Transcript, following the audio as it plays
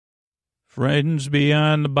Friends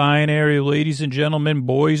beyond the binary, ladies and gentlemen,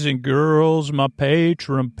 boys and girls, my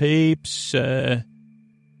patron peeps. Hey,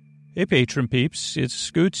 patron peeps, it's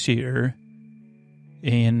Scoots here.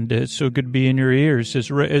 And it's so good to be in your ears. As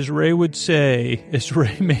Ray would say, as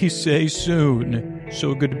Ray may say soon,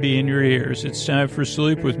 so good to be in your ears. It's time for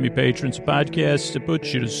Sleep With Me, patrons, podcast to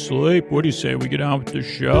put you to sleep. What do you say we get on with the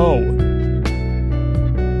show?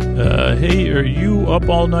 Hey, are you up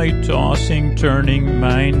all night tossing, turning,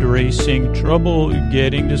 mind racing, trouble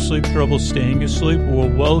getting to sleep, trouble staying asleep? Well,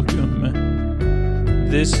 welcome.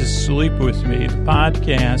 This is Sleep With Me, the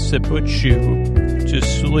podcast that puts you to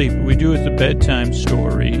sleep. We do it the bedtime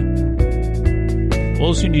story.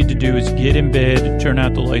 All you need to do is get in bed, turn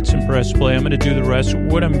out the lights, and press play. I'm going to do the rest.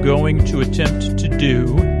 What I'm going to attempt to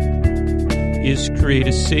do is create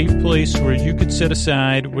a safe place where you could set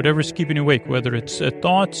aside whatever's keeping you awake, whether it's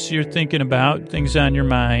thoughts you're thinking about, things on your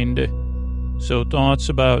mind. So thoughts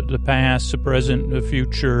about the past, the present, the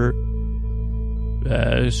future,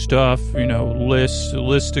 stuff,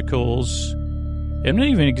 listicles. I'm not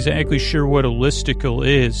even exactly sure what a listicle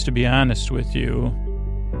is, to be honest with you.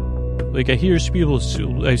 Like, I hear people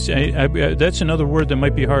say, that's another word that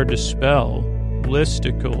might be hard to spell.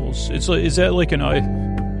 Listicles. It's like, is that like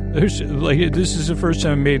this is the first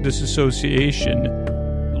time I made this association.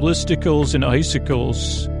 Listicles and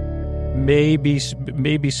icicles may be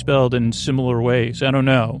spelled in similar ways. I don't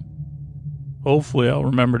know. Hopefully I'll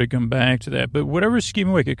remember to come back to that. But whatever's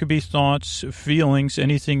keeping awake, it could be thoughts, feelings,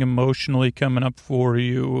 anything emotionally coming up for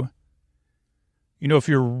you. You know, if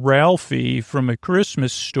you're Ralphie from A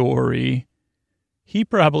Christmas Story, he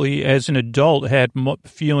probably, as an adult, had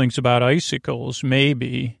feelings about icicles,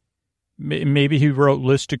 maybe. Maybe he wrote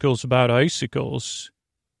listicles about icicles.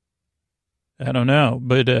 I don't know.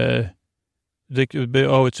 But,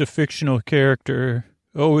 it's a fictional character.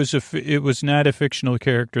 Oh, it was not a fictional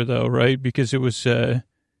character, though, right? Because it was,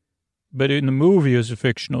 but in the movie, it was a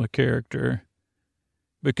fictional character.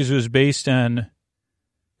 Because it was based on,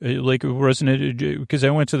 wasn't it? Because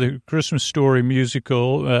I went to the Christmas Story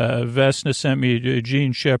musical. Vesna sent me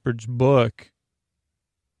Gene Shepard's book.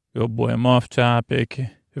 Oh, boy, I'm off topic.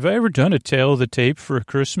 Have I ever done a tale of the tape for A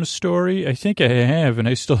Christmas Story? I think I have, and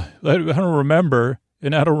I don't remember.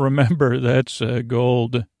 And I don't remember. That's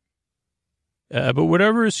gold. But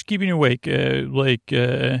whatever is keeping you awake,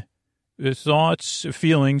 thoughts,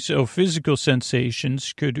 feelings, physical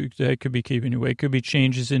sensations could be keeping you awake. Could be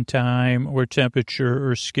changes in time or temperature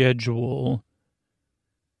or schedule.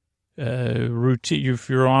 Routine. If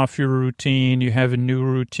you're off your routine, you have a new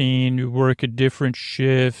routine. You work a different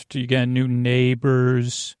shift. You got new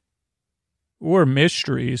neighbors, or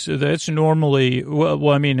mysteries. That's normally as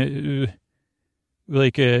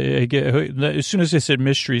soon as I said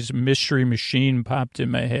mysteries, Mystery Machine popped in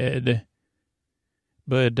my head.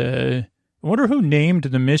 But I wonder who named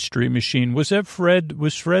the Mystery Machine. Was that Fred?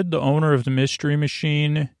 Was Fred the owner of the Mystery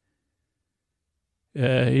Machine?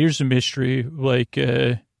 Here's a mystery.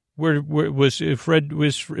 Where was Fred?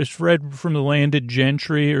 Is Fred from the landed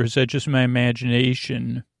gentry, or is that just my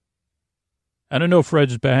imagination? I don't know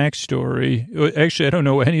Fred's backstory. Actually, I don't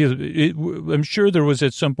know any of it. I'm sure there was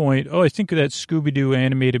at some point. Oh, I think of that Scooby-Doo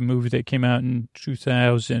animated movie that came out in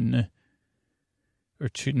 2000 or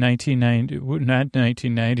 1990, not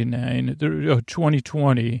 1999,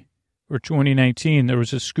 2020 or 2019. There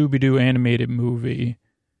was a Scooby-Doo animated movie.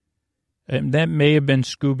 And that may have been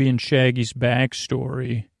Scooby and Shaggy's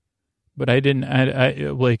backstory. But I didn't,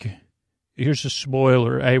 here's a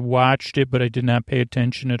spoiler. I watched it, but I did not pay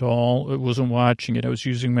attention at all. I wasn't watching it. I was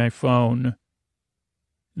using my phone.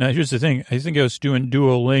 Now, here's the thing. I think I was doing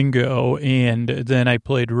Duolingo, and then I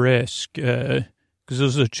played Risk, because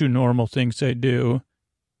those are the two normal things I do.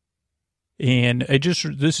 And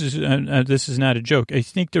this is not a joke. I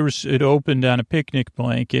think it opened on a picnic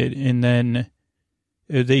blanket, and then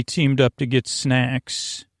they teamed up to get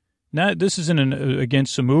snacks. This isn't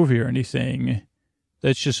against the movie or anything.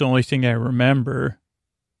 That's just the only thing I remember.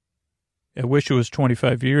 I wish it was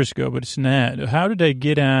 25 years ago, but it's not. How did I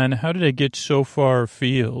get so far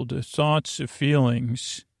afield? Thoughts,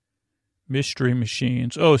 feelings, mystery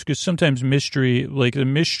machines. Oh, it's because sometimes mystery,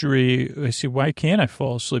 I see, why can't I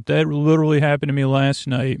fall asleep? That literally happened to me last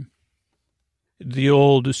night. The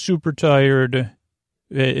old super tired,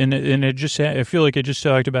 and I feel like I just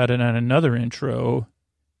talked about it on another intro.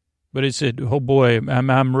 But it said, "Oh boy,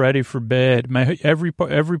 I'm ready for bed."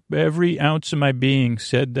 Every ounce of my being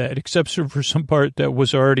said that, except for some part that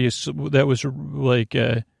was on the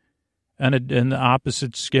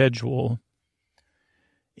opposite schedule.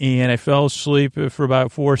 And I fell asleep for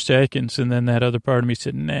about 4 seconds, and then that other part of me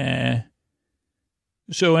said, "Nah."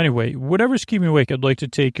 So anyway, whatever's keeping you awake, I'd like to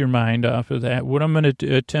take your mind off of that. What I'm going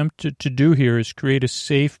to attempt to do here is create a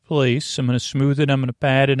safe place. I'm going to smooth it. I'm going to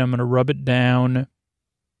pat it. I'm going to rub it down.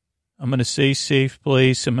 I'm going to say safe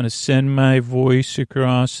place. I'm going to send my voice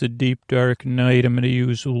across the deep, dark night. I'm going to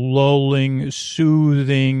use lulling,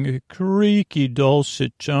 soothing, creaky,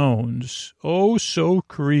 dulcet tones. Oh, so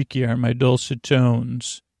creaky are my dulcet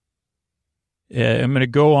tones. I'm going to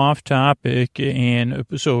go off topic, and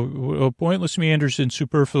so pointless meanders and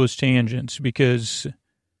superfluous tangents, because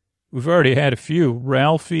we've already had a few.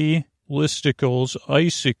 Ralphie, listicles,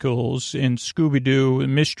 icicles, and Scooby-Doo,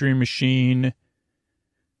 Mystery Machine,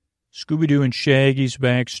 Scooby-Doo and Shaggy's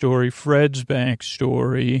backstory, Fred's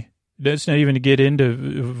backstory. That's not even to get into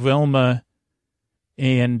Velma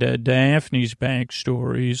and Daphne's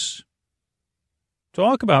backstories.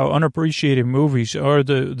 Talk about unappreciated movies are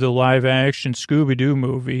the live-action Scooby-Doo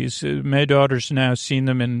movies. My daughter's now seen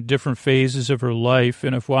them in different phases of her life,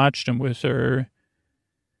 and I've watched them with her.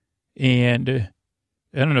 And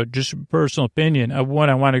I don't know, just a personal opinion. One,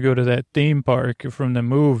 I want to go to that theme park from the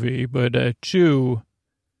movie, but two,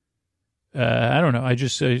 I don't know. I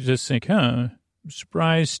just think, I'm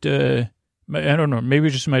surprised. I don't know. Maybe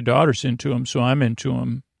just my daughter's into them, so I'm into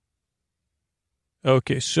them.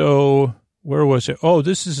 Okay, so where was it? Oh,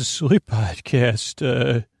 this is a sleep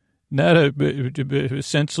podcast. Not a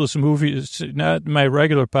senseless movie. It's not my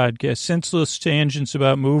regular podcast. Senseless tangents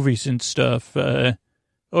about movies and stuff. Oh,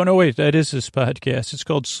 no, wait. That is this podcast. It's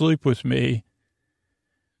called Sleep With Me.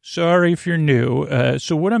 Sorry if you're new.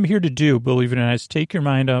 So what I'm here to do, believe it or not, is take your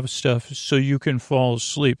mind off stuff so you can fall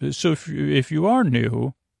asleep. So if you are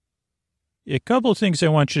new, a couple of things I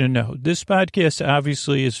want you to know. This podcast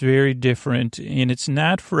obviously is very different, and it's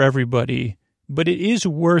not for everybody, but it is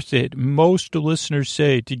worth it. Most listeners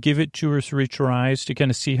say to give it 2 or 3 tries to kind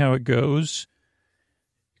of see how it goes.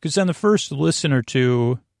 Because on the first listen or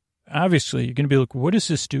two, obviously, you're going to be like, what is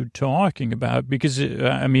this dude talking about? Because,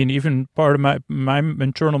 even part of my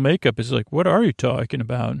internal makeup is like, what are you talking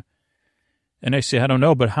about? And I say, I don't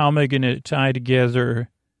know, but how am I going to tie together?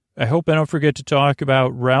 I hope I don't forget to talk about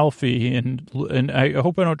Ralphie, and I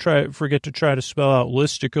hope I don't forget to try to spell out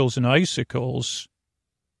listicles and icicles.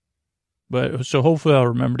 But so hopefully I'll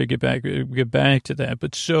remember to get back to that.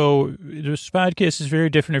 But so this podcast is very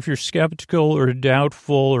different. If you're skeptical or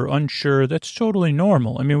doubtful or unsure, that's totally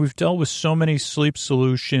normal. I mean, we've dealt with so many sleep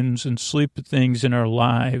solutions and sleep things in our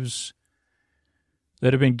lives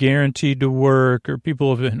that have been guaranteed to work, or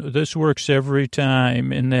people have been, this works every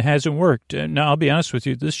time, and it hasn't worked. Now, I'll be honest with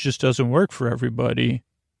you, this just doesn't work for everybody.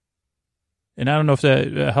 And I don't know if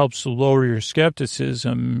that helps lower your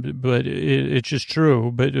skepticism, but it's just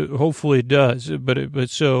true. But hopefully it does.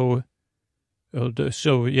 So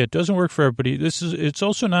yeah, it doesn't work for everybody. It's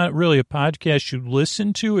also not really a podcast you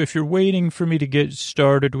listen to. If you're waiting for me to get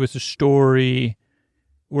started with a story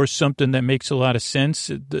or something that makes a lot of sense,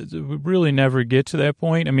 we really never get to that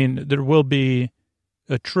point. I mean, there will be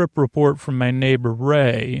a trip report from my neighbor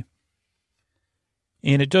Ray,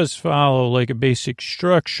 and it does follow like a basic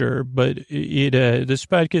structure, but this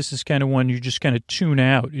podcast is kind of one you just kind of tune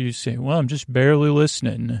out. You say, well, I'm just barely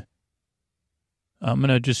listening. I'm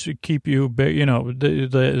going to just keep you,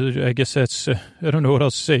 I guess that's, I don't know what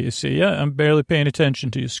else to say. You say, yeah, I'm barely paying attention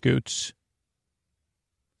to you, Scoots.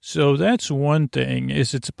 So that's one thing,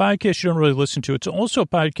 is it's a podcast you don't really listen to. It's also a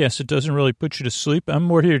podcast that doesn't really put you to sleep. I'm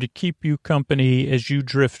more here to keep you company as you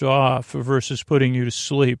drift off versus putting you to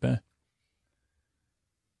sleep.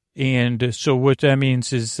 And so what that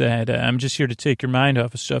means is that I'm just here to take your mind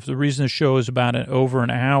off of stuff. The reason the show is about over an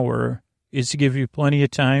hour is to give you plenty of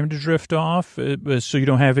time to drift off, so you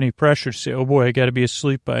don't have any pressure to say, oh, boy, I got to be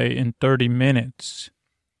asleep in 30 minutes.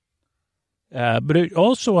 But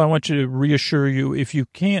also I want to reassure you, if you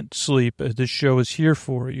can't sleep, this show is here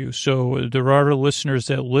for you. So there are listeners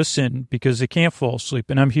that listen because they can't fall asleep,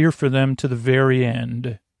 and I'm here for them to the very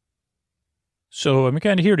end. So I'm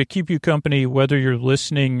kind of here to keep you company, whether you're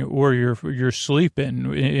listening or you're sleeping,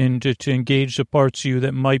 and to engage the parts of you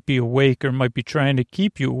that might be awake or might be trying to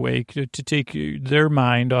keep you awake, to take their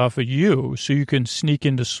mind off of you so you can sneak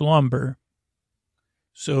into slumber.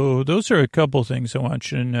 So those are a couple things I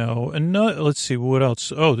want you to know. And let's see, what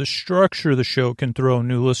else? Oh, the structure of the show can throw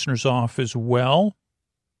new listeners off as well.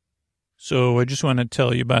 So I just want to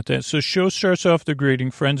tell you about that. So show starts off the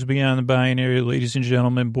greeting, friends beyond the binary, ladies and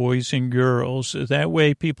gentlemen, boys and girls. That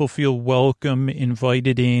way people feel welcome,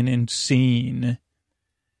 invited in, and seen.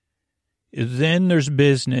 Then there's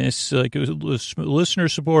business, like listener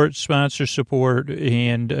support, sponsor support,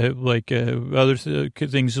 and other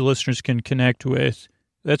things the listeners can connect with.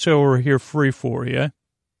 That's how we're here free for you.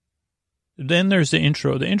 Then there's the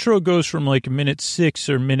intro. The intro goes from like minute 6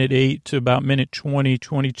 or minute 8 to about minute 20,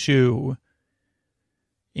 22.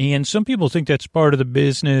 And some people think that's part of the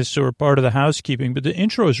business or part of the housekeeping, but the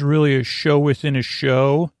intro is really a show within a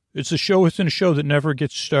show. It's a show within a show that never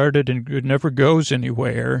gets started and it never goes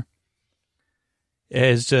anywhere.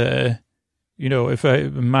 As, if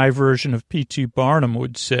my version of P.T. Barnum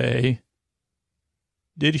would say,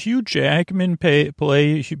 did Hugh Jackman play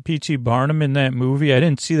P.T. Barnum in that movie? I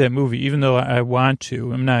didn't see that movie, even though I want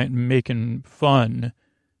to. I'm not making fun.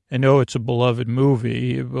 I know it's a beloved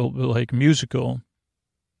movie, like musical.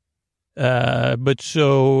 But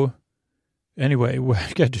so, anyway,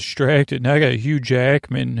 I got distracted. Now I got Hugh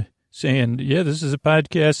Jackman saying, yeah, this is a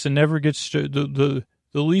podcast that never gets the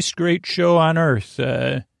least great show on earth.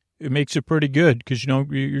 It makes it pretty good because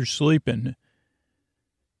you're sleeping.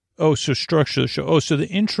 Oh, so structure the show. Oh, so the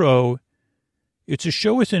intro, it's a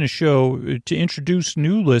show within a show to introduce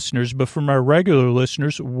new listeners, but from our regular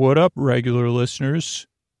listeners, what up, regular listeners?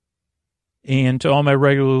 And to all my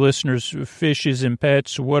regular listeners, fishes and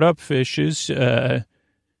pets, what up, fishes,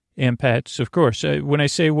 and pets, of course. When I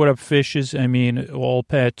say what up, fishes, I mean all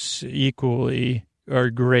pets equally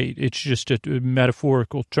are great. It's just a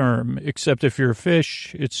metaphorical term, except if you're a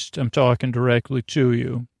fish, I'm talking directly to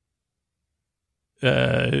you.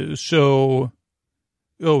 So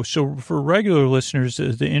for regular listeners,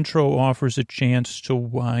 the intro offers a chance to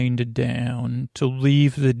wind down, to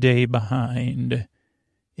leave the day behind,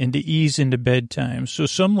 and to ease into bedtime. So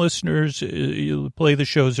some listeners play the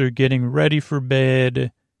shows are getting ready for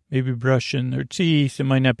bed, maybe brushing their teeth. It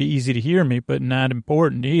might not be easy to hear me, but not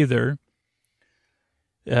important either.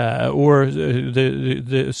 Or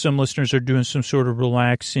some listeners are doing some sort of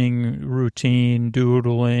relaxing routine,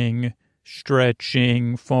 doodling,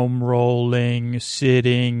 stretching, foam rolling,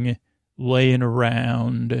 sitting, laying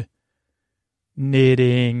around,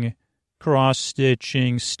 knitting,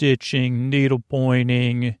 cross-stitching, stitching, needle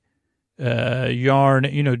pointing, yarn,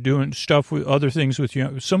 doing stuff with other things with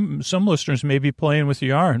yarn. Some listeners may be playing with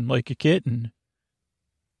yarn like a kitten.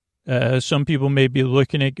 Some people may be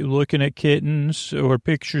looking at kittens or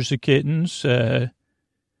pictures of kittens.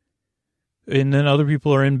 And then other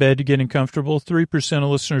people are in bed getting comfortable. 3% of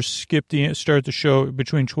listeners start the show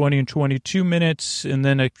between 20 and 22 minutes. And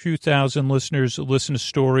then a few thousand listeners listen to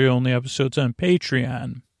story-only episodes on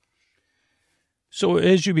Patreon. So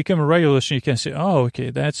as you become a regular listener, you can say, oh, okay,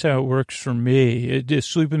 that's how it works for me.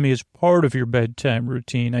 Sleep with me is part of your bedtime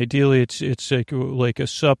routine. Ideally, it's like a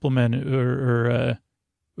supplement or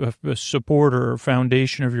a supporter or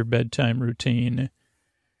foundation of your bedtime routine.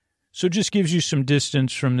 So it just gives you some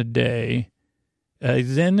distance from the day.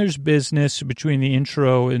 Then there's business between the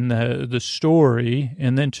intro and the story.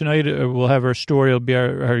 And then tonight we'll have our story. It'll be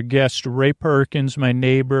our guest, Ray Perkins, my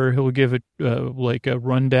neighbor. He'll give a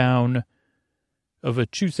rundown of a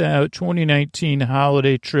 2019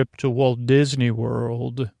 holiday trip to Walt Disney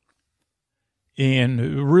World.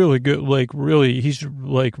 And really good, he's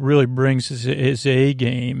really brings his A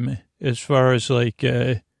game as far as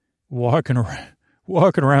walking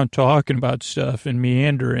around talking about stuff and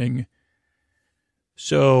meandering.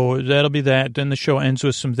 So that'll be that. Then the show ends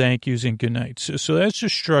with some thank yous and good nights. So that's the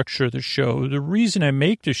structure of the show. The reason I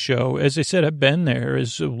make the show, as I said, I've been there,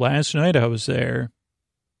 is last night I was there.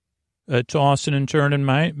 Tossing and turning,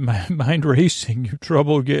 my mind racing,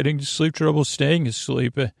 trouble getting to sleep, trouble staying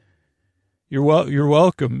asleep. You're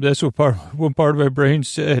welcome. That's what one part of my brain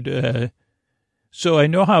said. So I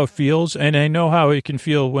know how it feels, and I know how it can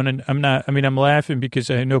feel when I'm laughing because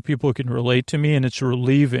I know people can relate to me, and it's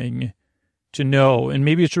relieving to know. And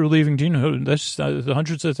maybe it's relieving to that's the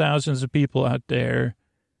hundreds of thousands of people out there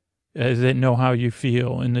that know how you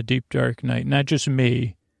feel in the deep, dark night. Not just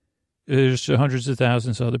me. There's hundreds of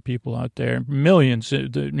thousands of other people out there, millions,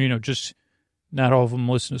 just not all of them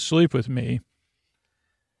listen to Sleep With Me.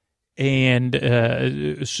 And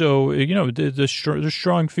so, there's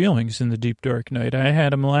strong feelings in the deep, dark night. I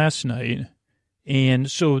had them last night. And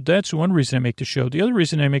so that's one reason I make the show. The other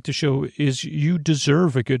reason I make the show is you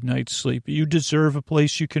deserve a good night's sleep. You deserve a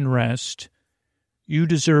place you can rest. You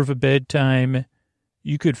deserve a bedtime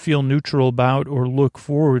you could feel neutral about or look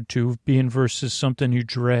forward to being versus something you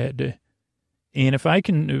dread. And if I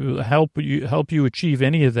can help you achieve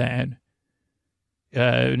any of that,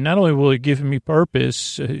 not only will it give me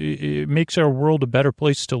purpose, it makes our world a better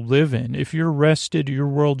place to live in. If you're rested, your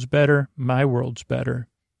world's better, my world's better.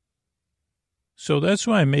 So that's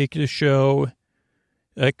why I make the show.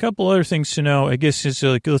 A couple other things to know, I guess, is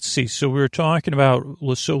let's see. So we were talking about,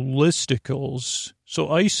 listicles. So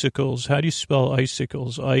icicles, how do you spell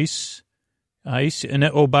icicles? Ice And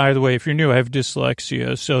oh, by the way, if you're new, I have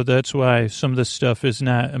dyslexia, so that's why some of this stuff is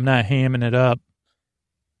not, I'm not hamming it up.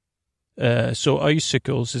 So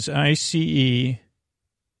icicles is I-C-E,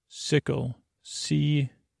 sickle,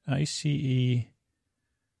 C-I-C-E,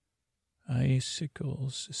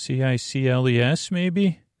 icicles, C-I-C-L-E-S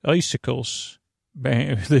maybe? Icicles.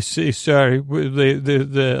 They say, sorry,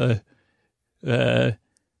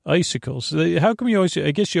 icicles. How come you always,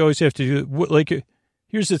 I guess you always have to do, like,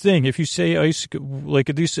 here's the thing. If you say icicle, like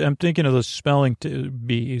at least I'm thinking of the spelling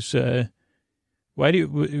bees. Why do you,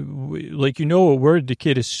 like, you know what word the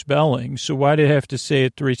kid is spelling, so why do you have to say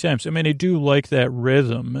it 3 times? I mean, I do like that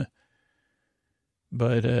rhythm.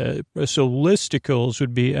 But, so listicles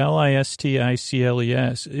would be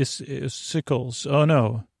L-I-S-T-I-C-L-E-S. Sickles. Oh,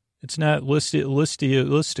 no. It's not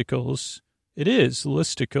listicles. It is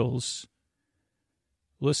listicles.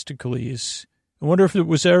 Listicles. I wonder if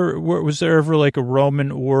was there ever like a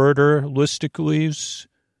Roman orator, Listicles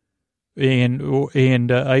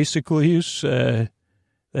and Icicles? That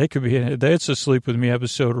could be, that's a Sleep With Me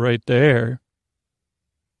episode right there.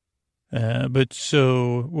 But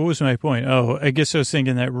so, what was my point? Oh, I guess I was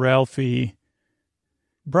thinking that Ralphie,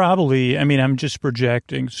 probably, I mean, I'm just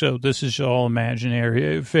projecting, so this is all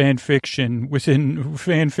imaginary. Fan fiction within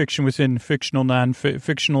fictional,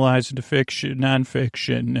 fictionalized into fiction,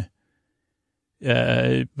 nonfiction.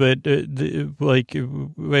 But like,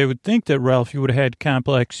 I would think that Ralphie would have had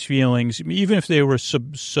complex feelings, even if they were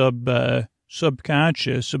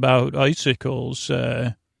subconscious about icicles.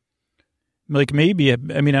 Like maybe, I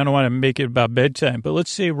mean, I don't want to make it about bedtime, but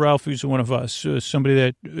let's say Ralphie's one of us, somebody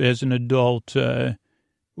that as an adult,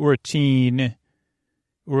 or a teen,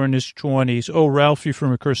 or in his 20s. Oh, Ralphie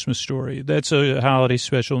from A Christmas Story. That's a holiday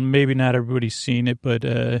special. Maybe not everybody's seen it, but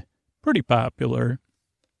pretty popular.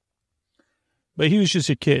 But he was just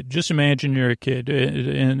a kid. Just imagine you're a kid,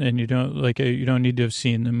 and you don't you don't need to have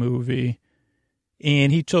seen the movie.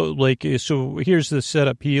 And he told, like, so here's the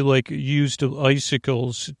setup. He, like, used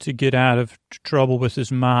icicles to get out of trouble with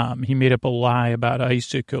his mom. He made up a lie about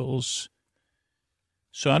icicles.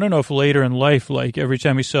 So I don't know if later in life, like, every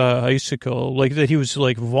time he saw an icicle, like, that he was,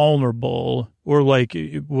 like, vulnerable or, like,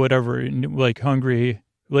 whatever, like, hungry,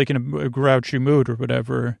 like, in a grouchy mood or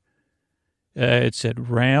whatever. It said,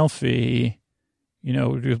 Ralphie, you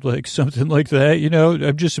know, like something like that, you know.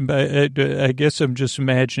 I guess I'm just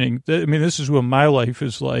imagining. I mean, this is what my life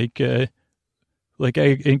is like. Like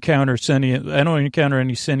I don't encounter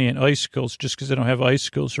any sentient icicles just because I don't have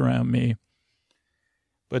icicles around me.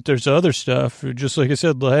 But there's other stuff, just like I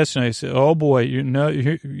said last night. I said, oh boy,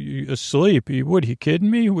 you're asleep. What, are you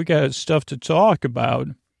kidding me? We got stuff to talk about.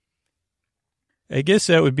 I guess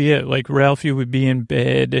that would be it. Like Ralphie would be in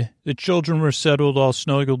bed. The children were settled, all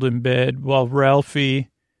snuggled in bed, while Ralphie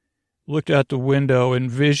looked out the window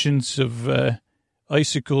and visions of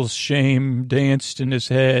icicles shame danced in his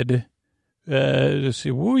head. Let's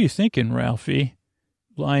see, what were you thinking, Ralphie?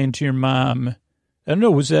 Lying to your mom. I don't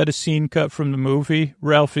know, was that a scene cut from the movie?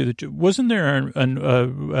 Ralphie, wasn't there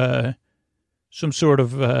some sort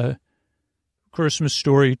of Christmas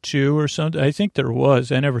Story 2 or something? I think there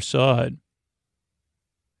was. I never saw it.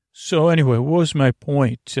 So anyway, what was my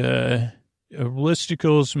point?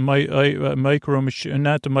 Listicles, micro machine,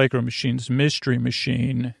 not the micro machines, Mystery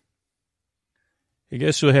Machine. I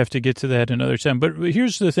guess we'll have to get to that another time. But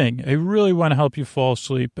here's the thing. I really want to help you fall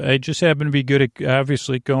asleep. I just happen to be good at,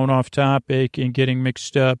 obviously, going off topic and getting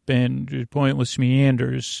mixed up and pointless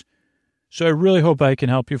meanders. So I really hope I can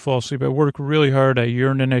help you fall asleep. I work really hard. I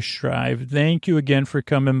yearn and I strive. Thank you again for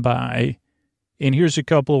coming by. And here's a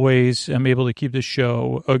couple of ways I'm able to keep the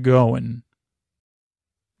show going.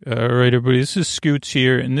 All right, everybody, this is Scoots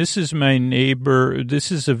here, and this is my neighbor.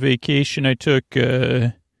 This is a vacation I took. We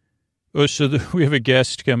have a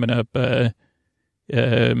guest coming up,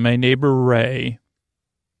 my neighbor Ray.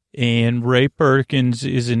 And Ray Perkins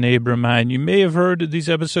is a neighbor of mine. You may have heard of these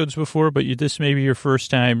episodes before, but this may be your first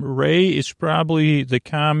time. Ray is probably the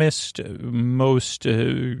calmest, most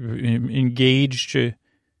engaged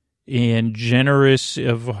and generous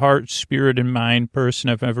of heart, spirit, and mind person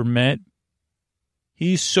I've ever met.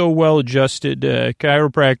 He's so well-adjusted,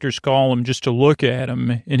 chiropractors call him just to look at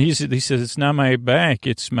him, and he says, it's not my back,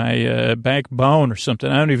 it's my backbone or something.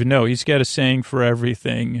 I don't even know. He's got a saying for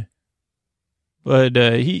everything. But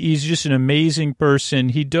he's just an amazing person.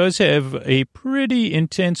 He does have a pretty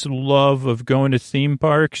intense love of going to theme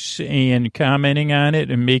parks and commenting on it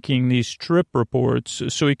and making these trip reports.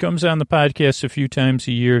 So he comes on the podcast a few times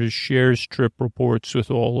a year to share his trip reports with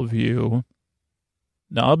all of you.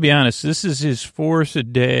 Now, I'll be honest, this is his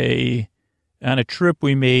 4th day on a trip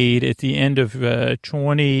we made at the end of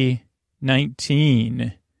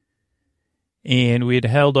 2019. And we had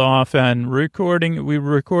held off on recording. We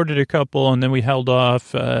recorded a couple, and then we held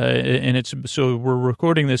off. And so we're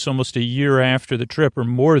recording this almost a year after the trip, or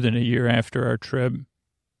more than a year after our trip.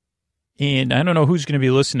 And I don't know who's going to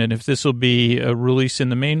be listening, if this will be a release in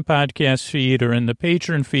the main podcast feed or in the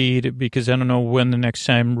Patreon feed, because I don't know when the next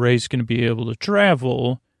time Ray's going to be able to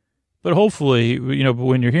travel. But hopefully,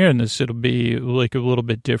 when you're hearing this, it'll be like a little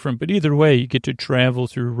bit different. But either way, you get to travel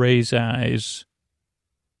through Ray's eyes.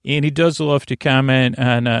 And he does love to comment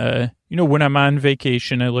on, when I'm on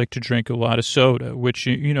vacation, I like to drink a lot of soda, which,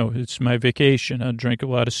 it's my vacation. I drink a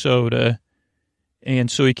lot of soda. And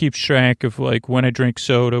so he keeps track of, like, when I drink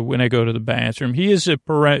soda, when I go to the bathroom. He is a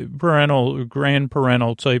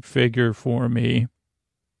grandparental type figure for me.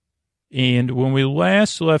 And when we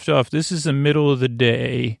last left off, this is the middle of the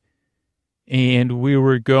day, and we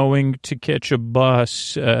were going to catch a bus.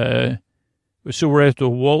 So we're at the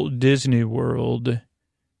Walt Disney World.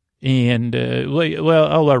 And,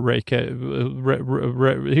 I'll let Ray,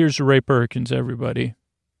 here's Ray Perkins, everybody.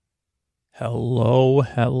 Hello,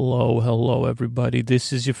 everybody.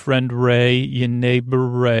 This is your friend Ray, your neighbor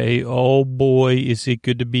Ray. Oh, boy, is it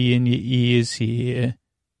good to be in your ears here.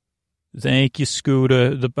 Thank you,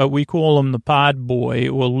 Scooter. We call him the pod boy,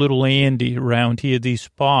 or little Andy around here, these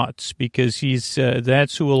parts, because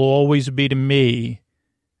that's who he'll always be to me.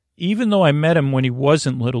 Even though I met him when he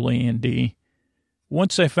wasn't little Andy.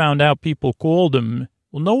 Once I found out people called him,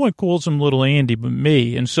 well, no one calls him little Andy but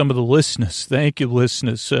me and some of the listeners. Thank you,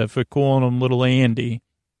 listeners, for calling him little Andy.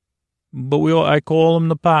 But I call him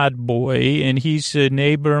the pod boy, and he's a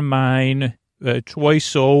neighbor of mine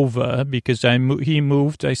twice over because he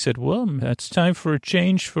moved. I said, well, that's time for a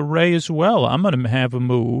change for Ray as well. I'm going to have a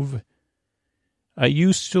move. I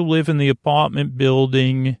used to live in the apartment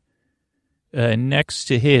building next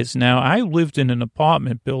to his. Now, I lived in an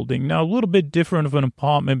apartment building. Now, a little bit different of an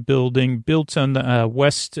apartment building built on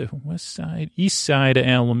the east side of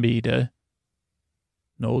Alameda.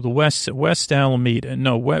 No, the west Alameda.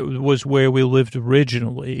 No, was where we lived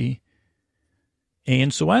originally.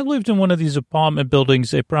 And so I lived in one of these apartment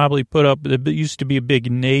buildings they probably put up. There used to be a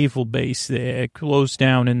big naval base there, closed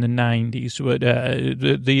down in the 90s. But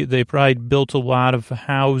they probably built a lot of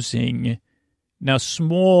housing. Now,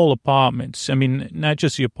 small apartments, I mean, not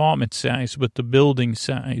just the apartment size, but the building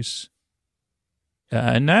size.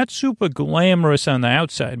 Not super glamorous on the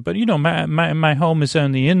outside, but, my home is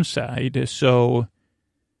on the inside. So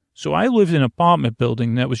I lived in an apartment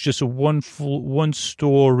building that was just a one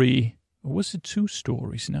story, or was it 2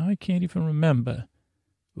 stories? Now I can't even remember.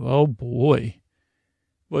 Oh, boy.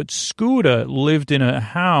 But Scooter lived in a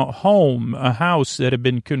house that had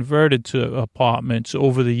been converted to apartments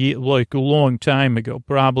over the year, like a long time ago,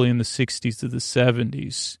 probably in the 60s to the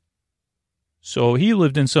 70s. So he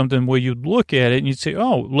lived in something where you'd look at it and you'd say,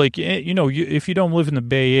 oh, like, if you don't live in the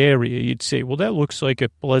Bay Area, you'd say, well, that looks like a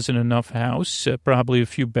pleasant enough house, probably a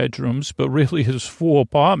few bedrooms, but really there's 4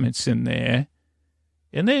 apartments in there.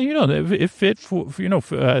 And then, it fit for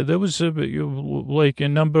there was like a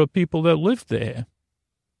number of people that lived there.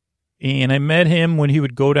 And I met him when he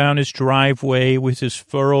would go down his driveway with his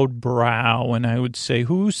furrowed brow. And I would say,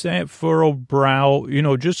 who's that furrowed brow?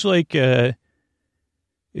 Just like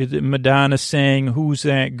Madonna sang, who's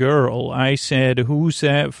that girl? I said, who's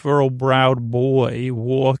that furrowed-browed boy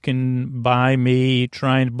walking by me,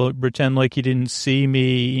 trying to pretend like he didn't see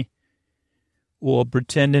me, or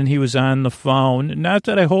pretending he was on the phone? Not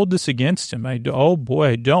that I hold this against him. I don't.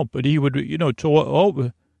 But he would,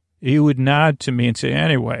 he would nod to me and say,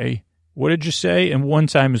 anyway, what did you say? And one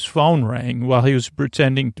time his phone rang while he was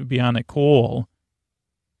pretending to be on a call.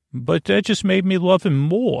 But that just made me love him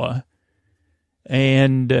more.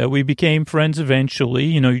 And we became friends eventually.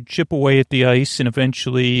 You chip away at the ice, and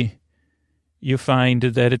eventually you find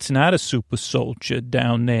that it's not a super soldier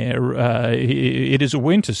down there. It is a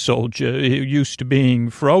winter soldier. It used to being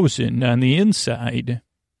frozen on the inside.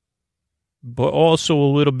 But also a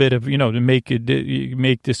little bit of, to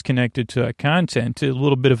make this connected to our content, a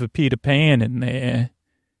little bit of a Peter Pan in there.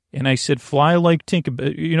 And I said, fly like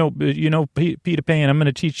Tinkerbell. Peter Pan, I'm going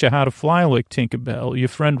to teach you how to fly like Tinkerbell. Your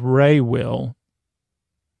friend Ray will.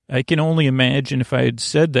 I can only imagine if I had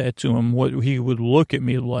said that to him, what he would look at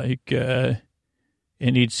me like. And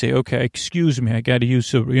he'd say, okay, excuse me, I got to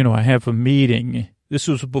use I have a meeting. This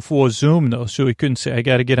was before Zoom, though, so he couldn't say, I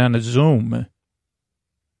got to get on a Zoom.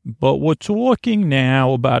 But we're talking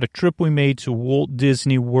now about a trip we made to Walt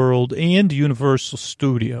Disney World and Universal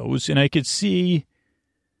Studios. And I could see,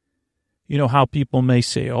 you know, how people may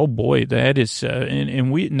say, oh boy, that is,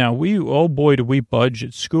 oh boy, do we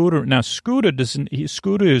budget. Scooter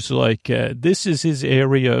Scooter is like, this is his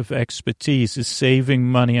area of expertise, is saving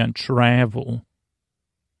money on travel.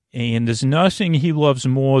 And there's nothing he loves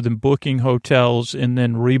more than booking hotels and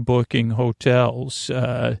then rebooking hotels,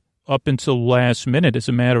 up until last minute. As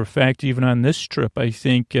a matter of fact, even on this trip, I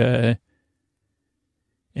think,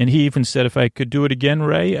 and he even said if I could do it again,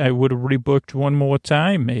 Ray, I would have rebooked one more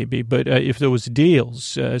time, maybe. But if there was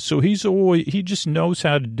deals, so he just knows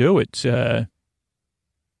how to do it.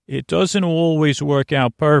 It doesn't always work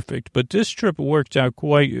out perfect, but this trip worked out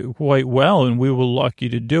quite well, and we were lucky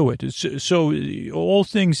to do it. So all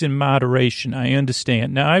things in moderation, I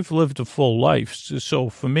understand. Now, I've lived a full life, so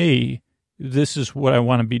for me, this is what I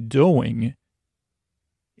want to be doing.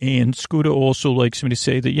 And Scooter also likes me to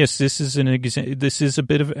say that, yes, this is a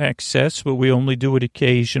bit of excess, but we only do it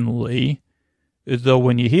occasionally. Though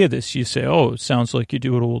when you hear this, you say, oh, it sounds like you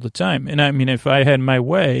do it all the time. And I mean, if I had my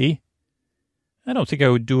way, I don't think I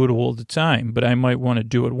would do it all the time, but I might want to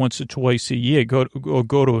do it once or twice a year, go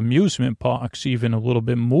to amusement parks even a little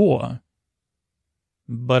bit more.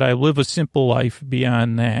 But I live a simple life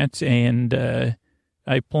beyond that, and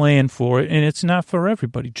I plan for it, and it's not for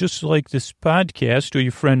everybody. Just like this podcast or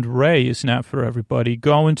your friend Ray is not for everybody.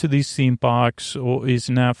 Going to these theme parks is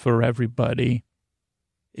not for everybody.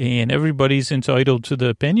 And everybody's entitled to the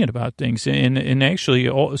opinion about things. And actually,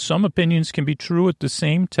 some opinions can be true at the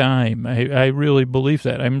same time. I really believe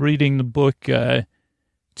that. I'm reading the book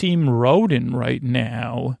Team Rodin right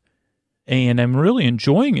now, and I'm really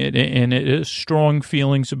enjoying it. And it has strong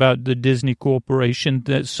feelings about the Disney Corporation,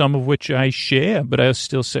 that some of which I share, but I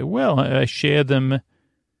still say, well, I share them.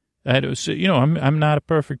 I'm not a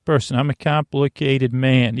perfect person. I'm a complicated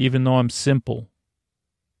man, even though I'm simple.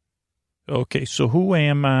 Okay, so who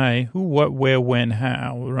am I? Who, what, where, when,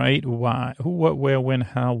 how, right? Why? Who, what, where, when,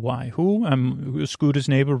 how, why? Who? I'm Scooter's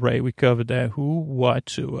neighbor, Ray. We covered that. Who,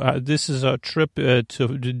 what? This is our trip to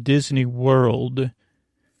Disney World.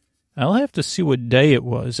 I'll have to see what day it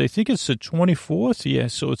was. I think it's the 24th. Yeah,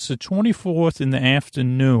 so it's the 24th in the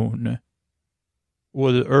afternoon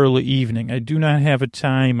or the early evening. I do not have a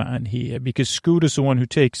time on here because Scooter's the one who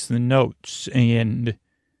takes the notes, and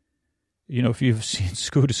you know, if you've seen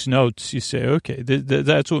Scooter's notes, you say, okay,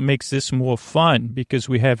 that's what makes this more fun because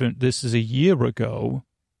this is a year ago.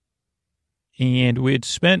 And we had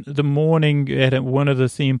spent the morning at one of the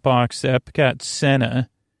theme parks, Epcot Center.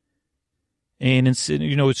 And,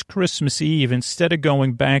 it's Christmas Eve. Instead of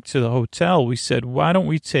going back to the hotel, we said, why don't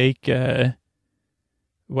we so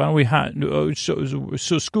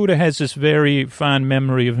Scooter has this very fond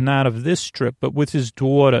memory not of this trip, but with his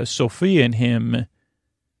daughter, Sophia, and him,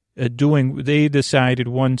 they decided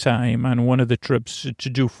one time on one of the trips to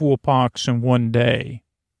do 4 parks in one day.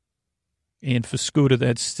 And for Scooter,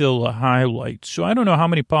 that's still a highlight. So I don't know how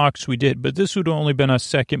many parks we did, but this would have only been our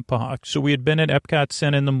second park. So we had been at Epcot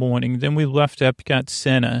Center in the morning. Then we left Epcot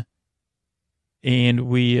Center, and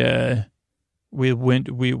we went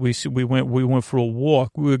for a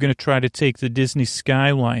walk. We were going to try to take the Disney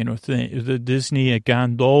Skyliner thing, the Disney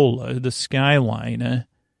gondola, the Skyliner.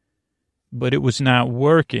 But it was not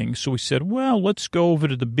working. So we said, well, let's go over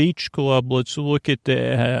to the beach club. Let's look at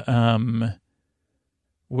the,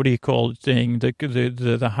 what do you call it thing?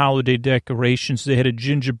 The holiday decorations. They had a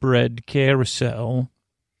gingerbread carousel.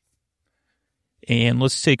 And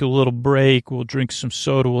let's take a little break. We'll drink some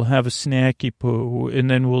soda. We'll have a snacky poo. And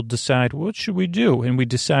then we'll decide, what should we do? And we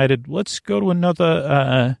decided, let's go to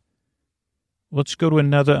another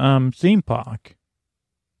theme park.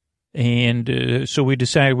 And so we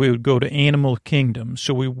decided we would go to Animal Kingdom.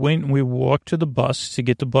 So we went and we walked to the bus to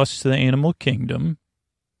get the bus to the Animal Kingdom.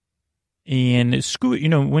 And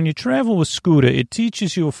Scooter, when you travel with Scooter, it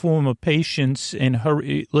teaches you a form of patience and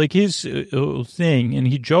hurry. Like his thing, and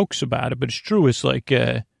he jokes about it, but it's true. It's like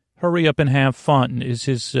hurry up and have fun is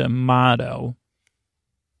his motto,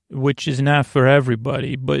 which is not for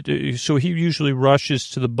everybody. But so he usually rushes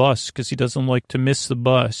to the bus because he doesn't like to miss the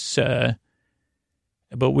bus.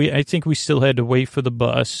 But I think we still had to wait for the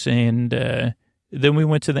bus, and then we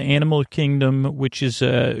went to the Animal Kingdom, which is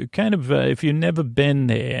kind of, if you've never been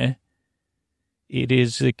there, it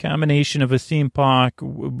is a combination of a theme park,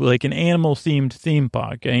 like an animal-themed theme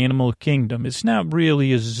park, Animal Kingdom. It's not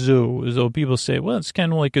really a zoo, as though people say, well, it's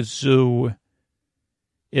kind of like a zoo.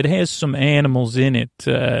 It has some animals in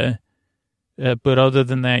it, but other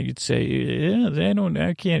than that, you'd say, yeah,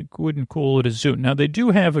 wouldn't call it a zoo. Now, they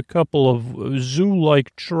do have a couple of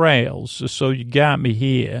zoo-like trails, so you got me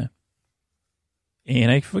here.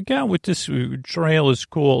 And I forgot what this trail is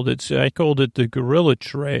called. I called it the Gorilla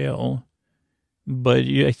Trail. but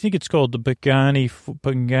I think it's called the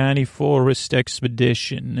Pagani Forest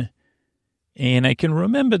Expedition. And I can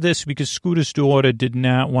remember this because Scooter's daughter did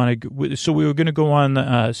not want to, so we were going to go on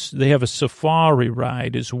they have a safari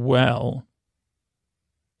ride as well.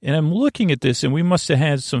 And I'm looking at this, and we must have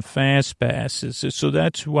had some fast passes. So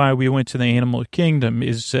that's why we went to the Animal Kingdom,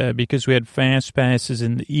 is because we had fast passes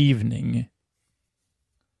in the evening.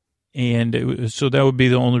 And so that would be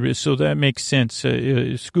the only reason. So that makes sense.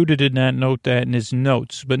 Scooter did not note that in his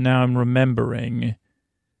notes, but now I'm remembering.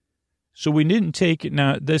 So we didn't take it.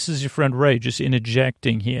 Now, this is your friend Ray just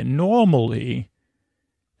interjecting here. Normally,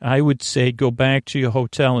 I would say go back to your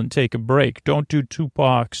hotel and take a break. Don't do 2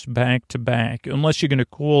 parks back to back unless you're going to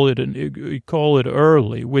call it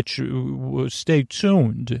early, which stay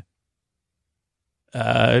tuned.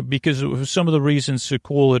 Because some of the reasons to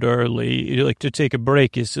call it early, like to take a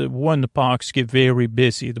break, is one, the parks get very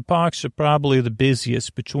busy. The parks are probably the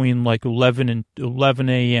busiest between like 11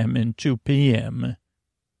 a.m. and 2 p.m.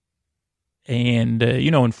 And,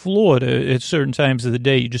 in Florida, at certain times of the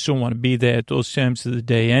day, you just don't want to be there at those times of the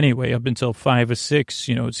day anyway. Up until 5 or 6,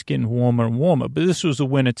 it's getting warmer and warmer. But this was the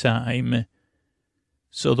winter time.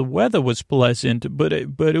 So the weather was pleasant, but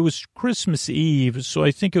it was Christmas Eve. So I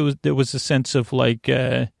think there was a sense of like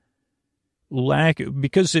lack,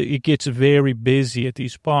 because it gets very busy at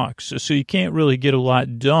these parks. So you can't really get a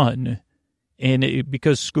lot done. And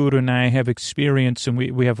because Scooter and I have experience and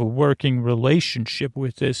we have a working relationship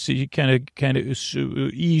with this, so you kind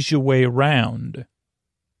of ease your way around.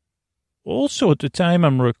 Also, at the time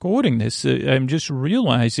I'm recording this, I'm just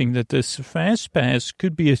realizing that this Fast Pass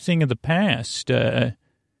could be a thing of the past.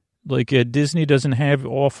 Disney doesn't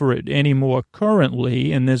offer it anymore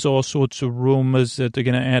currently, and there's all sorts of rumors that they're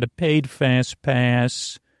going to add a paid Fast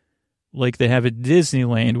Pass like they have at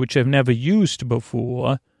Disneyland, which I've never used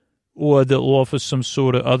before. Or they'll offer some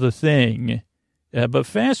sort of other thing. But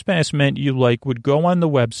FastPass meant you, would go on the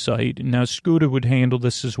website. Now, Scooter would handle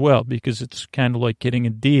this as well because it's kind of like getting a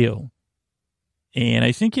deal. And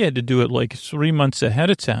I think you had to do it 3 months ahead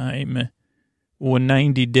of time or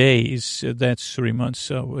 90 days. That's 3 months.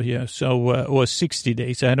 So, yeah. So, or 60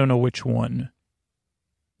 days. I don't know which one.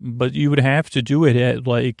 But you would have to do it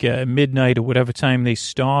at midnight or whatever time they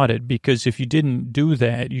started, because if you didn't do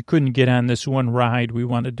that, you couldn't get on this one ride we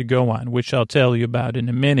wanted to go on, which I'll tell you about in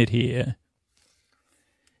a minute here.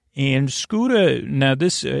 And Scooter, now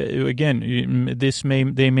this, again,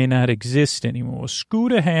 they may not exist anymore.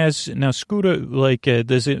 Scooter, there's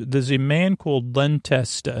a man called Len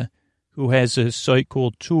Testa who has a site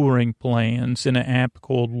called Touring Plans and an app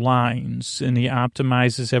called Lines, and he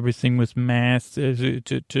optimizes everything with math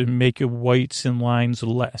to make your whites and lines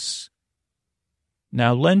less.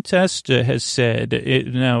 Now, Len Testa has said,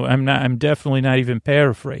 I'm definitely not even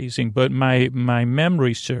paraphrasing, but my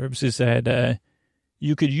memory serves is that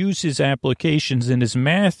you could use his applications and his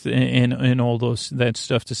math and all that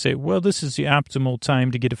stuff to say, well, this is the optimal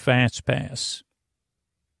time to get a Fast Pass.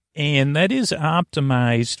 And that is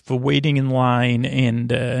optimized for waiting in line and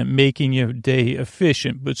making your day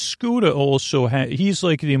efficient. But Scooter also he's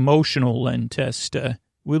like the emotional Len Testa.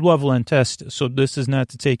 We love Len Testa, so this is not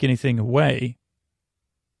to take anything away.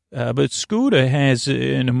 But Scooter has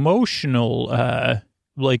an emotional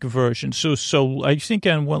version. So I think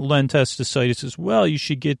on what Len Testa site it says, well, you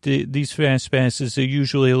should get these Fast Passes. They're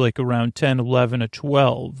usually around 10, 11, or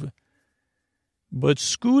 12. But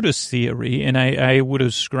Scooter's theory, and I would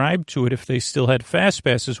ascribe to it if they still had Fast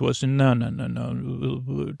Passes, was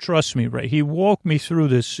no. Trust me, Ray. He walked me through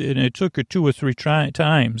this, and it took her 2 or 3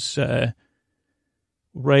 times.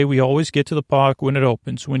 Ray, we always get to the park when it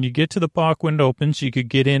opens. When you get to the park when it opens, you could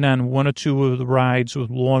get in on 1 or 2 of the rides with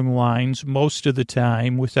long lines most of the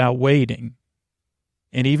time without waiting.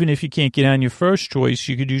 And even if you can't get on your first choice,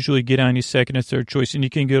 you could usually get on your second or third choice, and you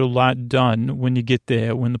can get a lot done when you get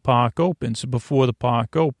there, when the park opens, before the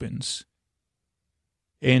park opens.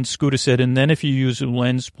 And Scooter said, and then if you use a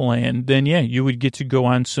Lens plan, then, yeah, you would get to go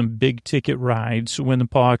on some big-ticket rides when the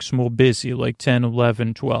park's more busy, like 10,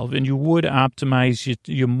 11, 12. And you would optimize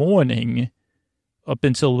your morning up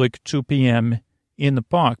until 2 p.m., in the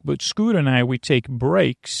park. But Scooter and I, we take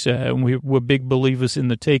breaks. We're big believers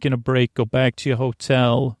in taking a break, go back to your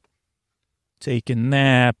hotel, take a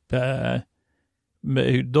nap,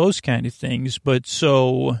 those kind of things. But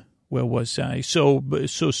so, where was I? So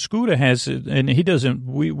Scooter has it, and he doesn't,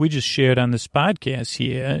 we just shared on this podcast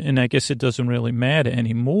here, and I guess it doesn't really matter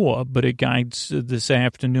anymore, but it guides this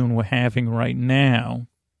afternoon we're having right now,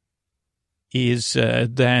 is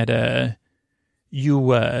that,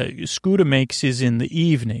 Scooter makes his in the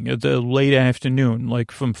evening, or the late afternoon,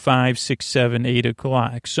 like from 5, 6, 7, 8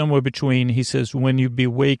 o'clock, somewhere between, he says, when you be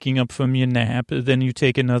waking up from your nap, then you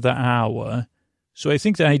take another hour. So I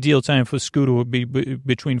think the ideal time for Scooter would be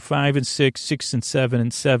between 5 and 6, 6 and 7,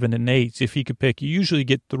 and 7 and 8. If he could pick, you usually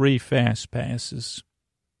get 3 fast passes.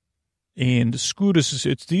 And Scooter's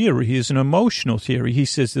theory is an emotional theory. He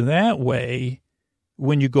says that way,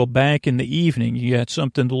 when you go back in the evening, you got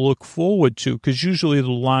something to look forward to, because usually the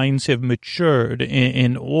lines have matured,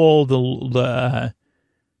 and all the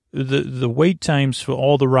wait times for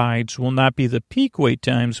all the rides will not be the peak wait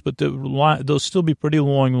times, but there'll still be pretty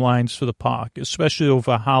long lines for the park, especially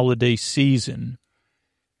over holiday season.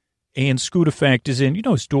 And Scooter factors in,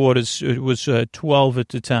 his daughter was 12 at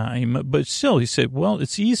the time, but still, he said, well,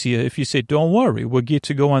 it's easier if you say, don't worry, we'll get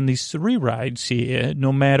to go on these 3 rides here,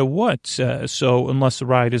 no matter what. So unless the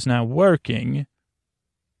ride is not working,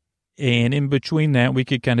 and in between that, we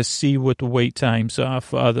could kind of see what the wait times are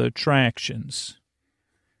for other attractions.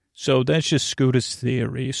 So that's just Scooter's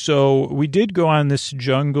theory. So we did go on this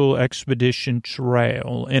jungle expedition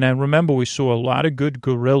trail, and I remember we saw a lot of good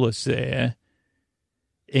gorillas there.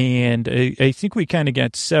 And I think we kind of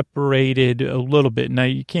got separated a little bit. Now,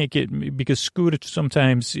 you can't get, because Scooter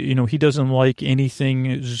sometimes, he doesn't like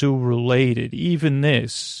anything zoo related, even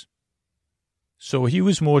this. So he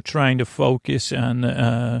was more trying to focus on,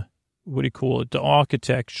 the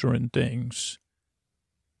architecture and things.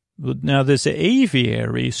 But now there's the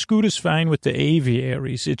aviary. Scooter's fine with the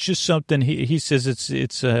aviaries. It's just something, he says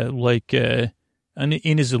it's like,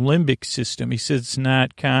 in his limbic system, he says it's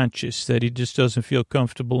not conscious, that he just doesn't feel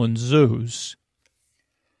comfortable in zoos.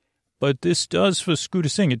 But this does, for Scooter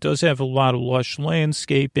Singh, it does have a lot of lush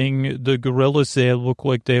landscaping. The gorillas there look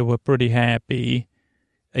like they were pretty happy.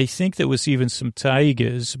 I think there was even some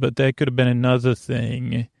tigers, but that could have been another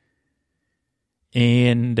thing.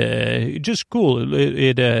 And just cool.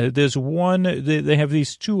 There's one, they have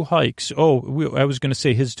these 2 hikes. I was going to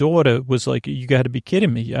say, his daughter was like, you got to be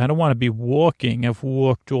kidding me. I don't want to be walking. I've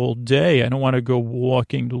walked all day. I don't want to go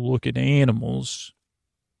walking to look at animals.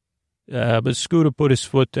 But Scooter put his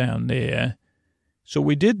foot down there. So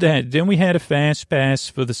we did that. Then we had a fast pass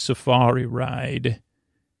for the safari ride.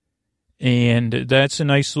 And that's a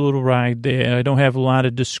nice little ride there. I don't have a lot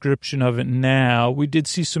of description of it now. We did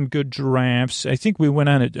see some good giraffes. I think we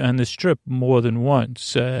went on this trip more than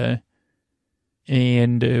once. And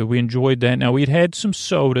we enjoyed that. Now, we'd had some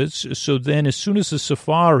sodas. So then as soon as the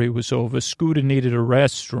safari was over, Scooter needed a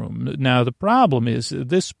restroom. Now, the problem is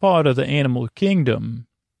this part of the animal kingdom,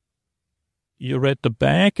 you're at the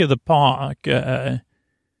back of the park,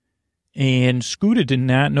 and Scooter did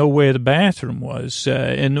not know where the bathroom was,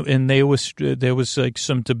 and there was like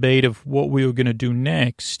some debate of what we were going to do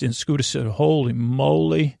next. And Scooter said, "Holy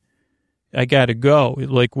moly, I got to go."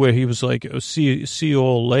 Like where he was like, see you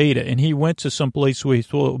all later. And he went to some place where he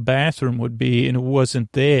thought a bathroom would be, and it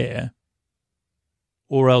wasn't there,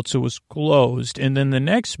 or else it was closed. And then the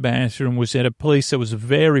next bathroom was at a place that was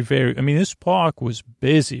very, very, this park was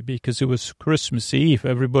busy because it was Christmas Eve.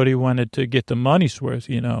 Everybody wanted to get the money's worth,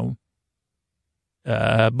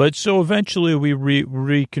 But so eventually we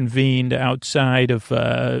reconvened outside of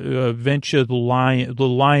Venture the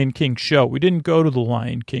Lion King show. We didn't go to the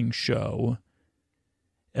Lion King show,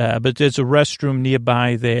 but there's a restroom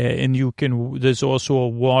nearby there, and there's also a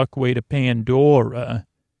walkway to Pandora.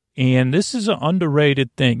 And this is an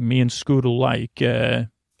underrated thing me and Scooter like.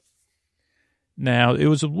 Now, it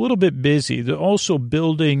was a little bit busy. They're also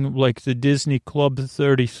building like the Disney Club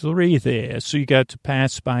 33 there. So you got to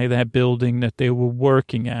pass by that building that they were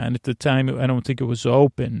working on. At the time, I don't think it was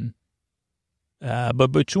open. But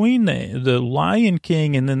between the Lion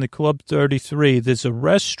King and then the Club 33, there's a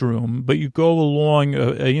restroom, but you go along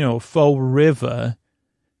a faux river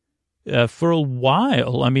for a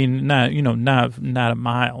while. Not a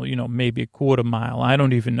mile, maybe a quarter mile. I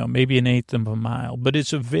don't even know, maybe an eighth of a mile. But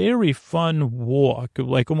it's a very fun walk,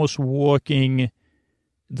 like almost walking.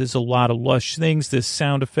 There's a lot of lush things. There's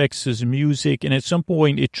sound effects, there's music. And at some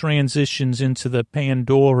point, it transitions into the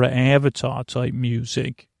Pandora Avatar type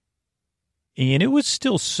music. And it was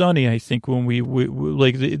still sunny, I think, when we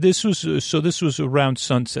this was around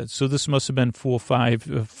sunset. So this must have been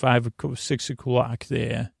 6 o'clock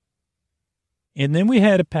there. And then we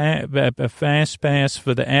had a fast pass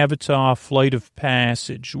for the Avatar Flight of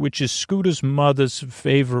Passage, which is Scooter's mother's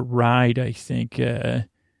favorite ride, I think.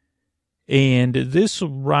 And this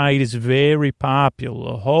ride is very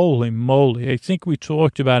popular. Holy moly. I think we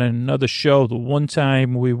talked about it in another show. The one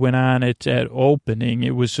time we went on it at opening,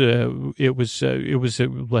 it was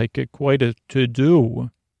quite a to-do.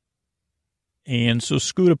 And so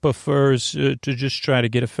Scooter prefers to just try to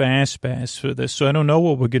get a fast pass for this. So I don't know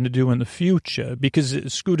what we're going to do in the future,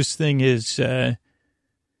 because Scooter's thing is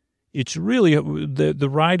it's really the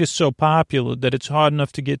ride is so popular that it's hard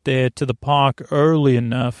enough to get there to the park early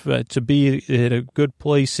enough to be at a good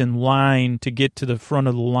place in line to get to the front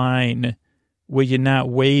of the line where you're not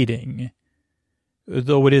waiting,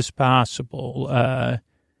 though it is possible.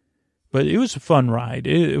 But it was a fun ride.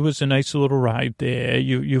 It was a nice little ride there.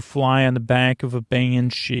 You fly on the back of a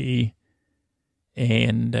Banshee,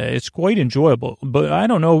 and it's quite enjoyable. But I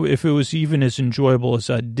don't know if it was even as enjoyable as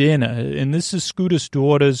our dinner. And this is Scooter's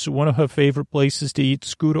daughter's, one of her favorite places to eat.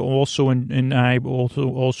 Scooter also and I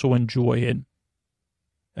also enjoy it.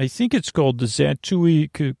 I think it's called the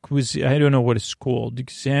Zatui Cuisine. I don't know what it's called.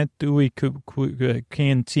 Zatui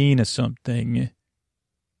Canteen or something.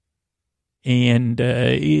 And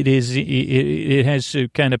it has a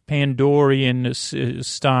kind of Pandorian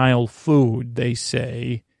style food, they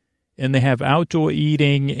say. And they have outdoor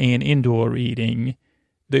eating and indoor eating.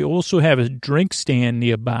 They also have a drink stand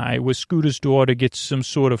nearby where Scooter's daughter gets some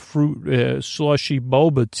sort of fruit slushy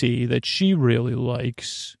boba tea that she really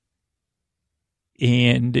likes.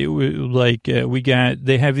 And it was like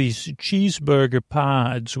they have these cheeseburger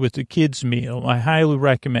pods with the kids' meal. I highly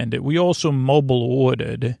recommend it. We also mobile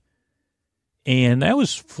ordered. And that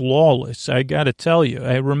was flawless, I got to tell you.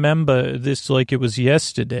 I remember this like it was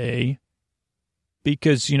yesterday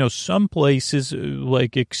because, some places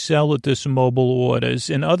like excel at this mobile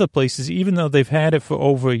orders, and other places, even though they've had it for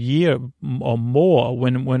over a year or more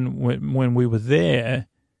when we were there,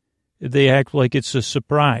 they act like it's a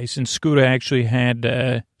surprise. And Scooter actually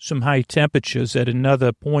had some high temperatures at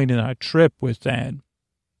another point in our trip with that.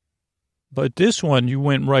 But this one, you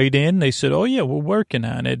went right in. They said, oh, yeah, we're working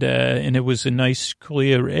on it. And it was a nice,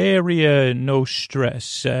 clear area, no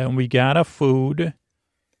stress. And we got our food.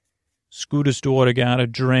 Scooter's daughter got a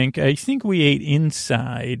drink. I think we ate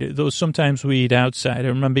inside, though sometimes we eat outside. I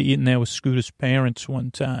remember eating there with Scooter's parents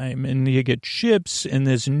one time. And you get chips, and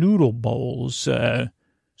there's noodle bowls. So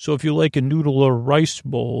if you like a noodle or rice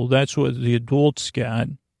bowl, that's what the adults got.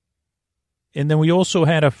 And then we also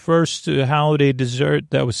had a first holiday dessert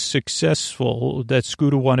that was successful that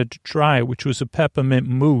Scooter wanted to try, which was a peppermint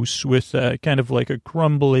mousse with kind of like a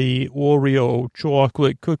crumbly Oreo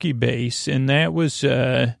chocolate cookie base. And that was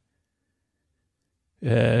nice.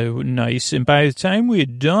 And by the time we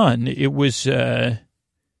had done, it was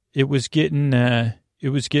getting, what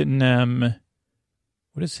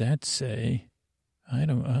does that say?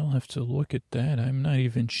 I'll have to look at that. I'm not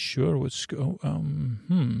even sure what's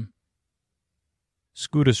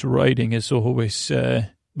Scooter's writing is always,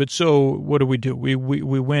 but so what do? We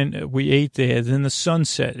went, we ate there, then the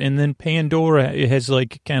sunset, and then Pandora, it has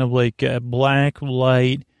like kind of like a black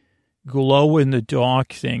light, glow in the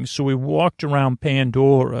dark thing. So we walked around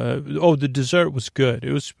Pandora. Oh, the dessert was good.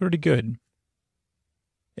 It was pretty good.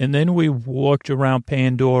 And then we walked around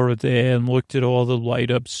Pandora there and looked at all the light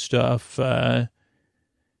up stuff.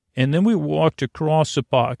 And then we walked across the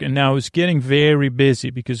park, and now it was getting very busy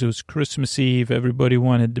because it was Christmas Eve. Everybody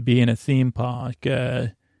wanted to be in a theme park.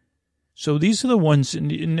 So these are the ones.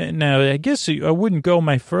 Now, I guess I wouldn't go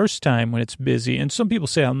my first time when it's busy. And some people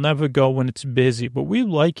say I'll never go when it's busy, but we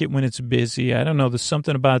like it when it's busy. I don't know. There's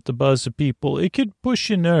something about the buzz of people. It could push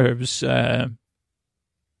your nerves, but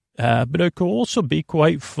it could also be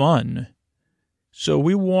quite fun. So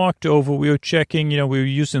we walked over, we were checking, we were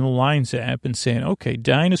using the Lines app and saying, okay,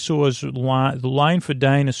 dinosaurs, the line for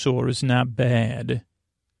dinosaur is not bad.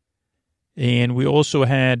 And we also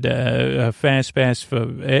had a fast pass for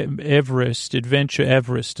Everest, Adventure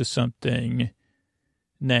Everest or something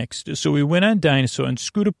next. So we went on dinosaur, and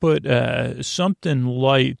Scooter put something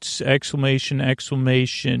lights, exclamation,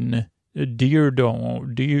 deer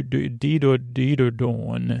dawn.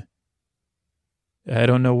 I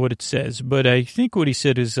don't know what it says, but I think what he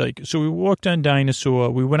said is like, so we walked on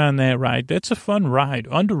dinosaur, we went on that ride. That's a fun ride.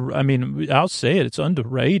 I'll say it, it's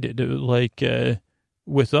underrated. Like,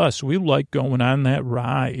 with us, we like going on that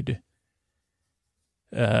ride.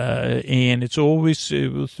 And it's always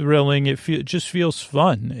thrilling. It just feels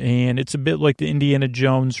fun. And it's a bit like the Indiana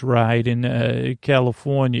Jones ride in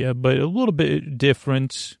California, but a little bit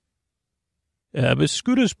different. But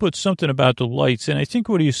Scooter's put something about the lights, and I think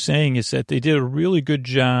what he's saying is that they did a really good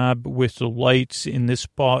job with the lights in these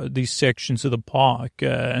sections of the park,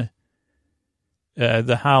 the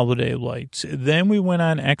holiday lights. Then we went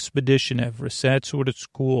on Expedition Everest. That's what it's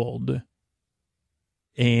called.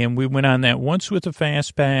 And we went on that once with a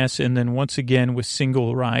fast pass, and then once again with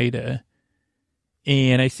single rider.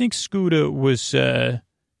 And I think Scooter was a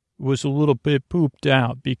little bit pooped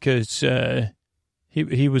out because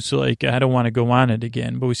he was like, I don't want to go on it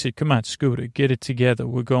again. But we said, come on, Scooter, get it together.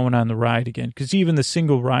 We're going on the ride again. Because even the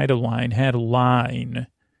single rider line had a line,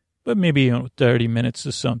 but maybe 30 minutes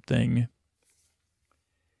or something.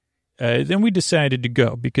 Then we decided to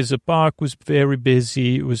go because the park was very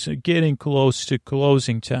busy. It was getting close to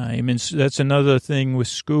closing time. And that's another thing with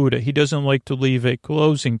Scooter. He doesn't like to leave at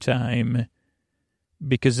closing time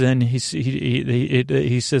because then he says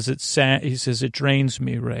he says it drains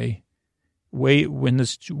me, Ray.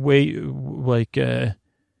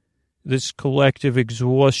 This collective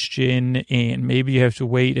exhaustion, and maybe you have to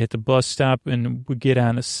wait at the bus stop and we get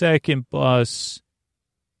on a second bus.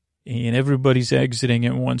 And everybody's exiting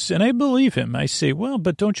at once. And I believe him. I say, well,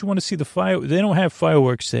 but don't you want to see the fireworks? They don't have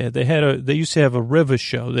fireworks there. They used to have a river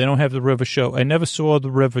show. They don't have the river show. I never saw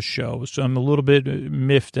the river show, so I'm a little bit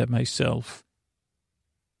miffed at myself.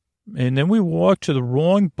 And then we walked to the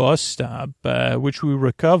wrong bus stop, which we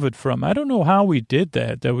recovered from. I don't know how we did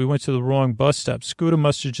that we went to the wrong bus stop. Scooter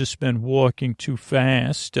must have just been walking too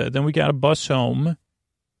fast. Then we got a bus home.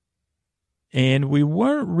 And we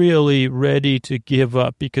weren't really ready to give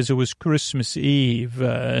up because it was Christmas Eve.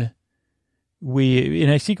 And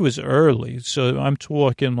I think it was early, so I'm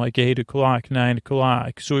talking like 8 o'clock, 9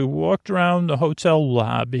 o'clock. So we walked around the hotel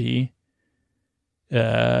lobby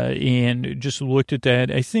and just looked at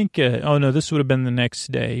that. I think, this would have been the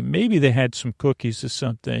next day. Maybe they had some cookies or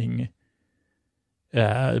something.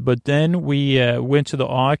 But then we went to the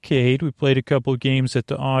arcade. We played a couple of games at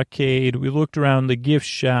the arcade. We looked around the gift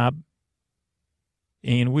shop.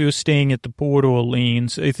 And we were staying at the Port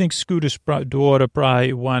Orleans. I think Scooter's daughter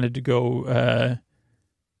probably wanted to go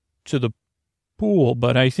to the pool,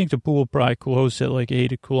 but I think the pool probably closed at like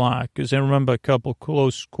 8 o'clock because I remember a couple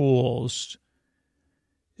close calls.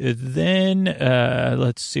 Then,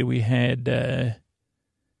 let's see, we had,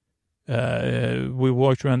 we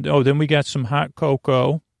walked around. Oh, then we got some hot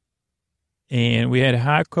cocoa. And we had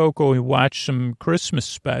hot cocoa. We watched some Christmas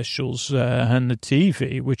specials on the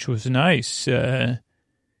TV, which was nice.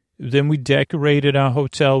 Then we decorated our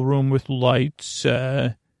hotel room with lights.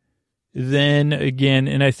 Then again,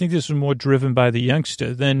 and I think this was more driven by the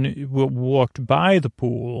youngster, then we walked by the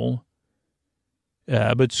pool.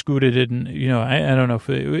 But Scooter didn't, I don't know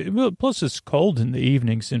if plus it's cold in the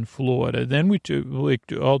evenings in Florida. Then we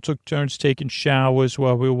all took turns taking showers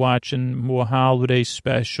while we were watching more holiday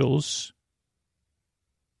specials.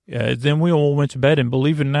 Then we all went to bed, and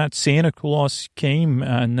believe it or not, Santa Claus came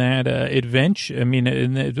on that adventure. I mean,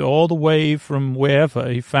 all the way from wherever.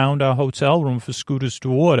 He found our hotel room for Scooter's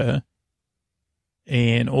daughter,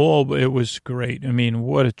 and it was great. I mean,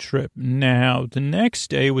 what a trip. Now, the next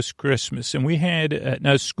day was Christmas, and we had,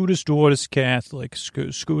 now Scooter's daughter's Catholic.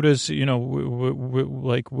 Scooter's, has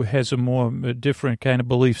a different kind of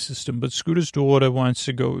belief system, but Scooter's daughter wanted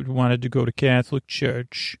to go to Catholic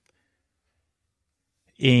church.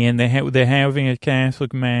 And they're having a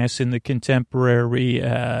Catholic Mass in the contemporary,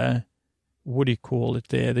 what do you call it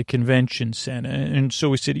there, the convention center. And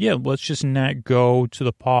so we said, yeah, let's just not go to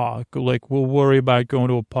the park. Like, we'll worry about going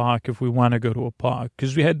to a park if we want to go to a park.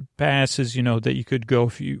 Because we had passes, that you could go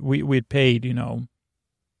if we had paid,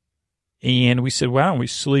 And we said, why don't we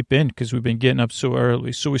sleep in because we've been getting up so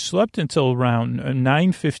early. So we slept until around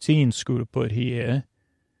 9:15, Scooter put here.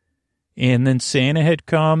 And then Santa had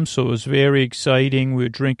come, so it was very exciting. We were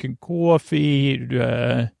drinking coffee,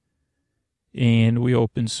 and we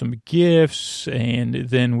opened some gifts, and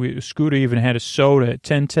then Scooter even had a soda at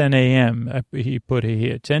 10:10 a.m. He put it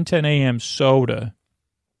here, 10:10 a.m. soda.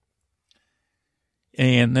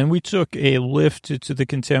 And then we took a lift to the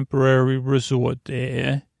Contemporary Resort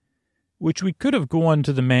there, which we could have gone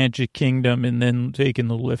to the Magic Kingdom and then taken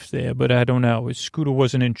the lift there, but I don't know. Scooter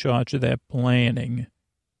wasn't in charge of that planning.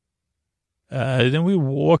 Then we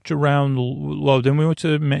walked around, then we went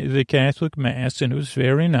to the Catholic Mass, and it was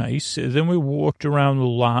very nice. Then we walked around the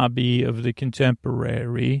lobby of the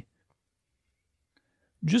Contemporary.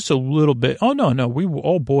 Just a little bit.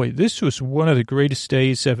 Oh, boy, this was one of the greatest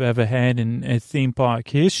days I've ever had in a theme park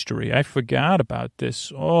history. I forgot about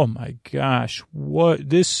this. Oh, my gosh.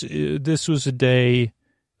 This was a day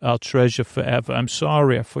I'll treasure forever. I'm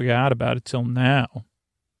sorry I forgot about it till now.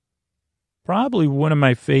 Probably one of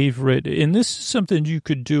my favorite, and this is something you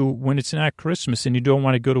could do when it's not Christmas and you don't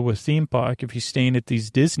want to go to a theme park if you're staying at these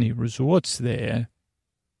Disney resorts there.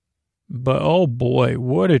 But, oh, boy,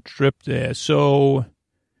 what a trip there. So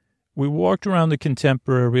we walked around the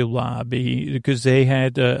Contemporary lobby because they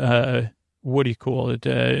had, what do you call it?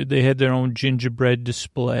 They had their own gingerbread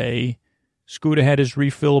display. Scooter had his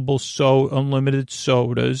refillable unlimited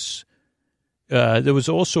sodas. There was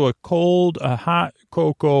also a hot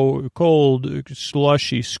cocoa, cold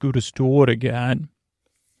slushy Scooter's daughter got.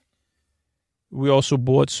 We also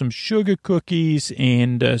bought some sugar cookies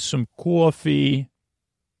and some coffee.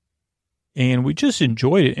 And we just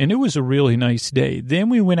enjoyed it. And it was a really nice day. Then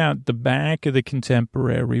we went out the back of the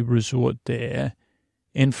Contemporary Resort there.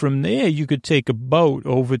 And from there, you could take a boat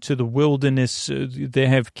over to the wilderness. They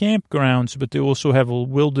have campgrounds, but they also have a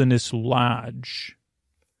wilderness lodge.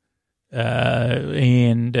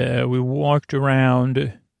 And we walked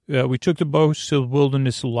around. We took the boat to the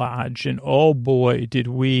wilderness lodge, and oh boy, did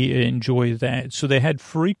we enjoy that. So they had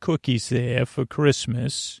free cookies there for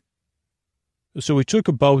Christmas. So we took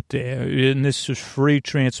a boat there, and this was free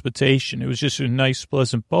transportation. It was just a nice,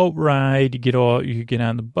 pleasant boat ride. You get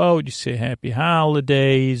on the boat, you say happy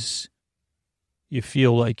holidays. You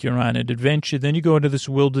feel like you're on an adventure. Then you go into this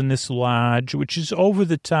wilderness lodge, which is over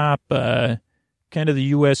the top, kind of the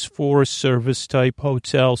U.S. Forest Service type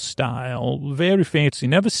hotel style. Very fancy.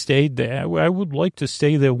 Never stayed there. I would like to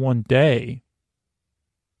stay there one day.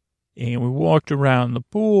 And we walked around the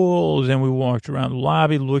pool, then we walked around the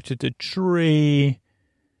lobby, looked at the tree,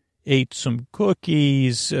 ate some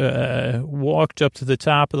cookies, walked up to the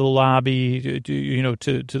top of the lobby,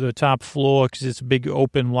 to the top floor because it's a big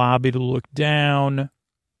open lobby to look down.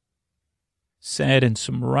 Sat in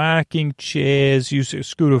some rocking chairs.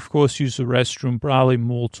 Scooter, of course, used the restroom probably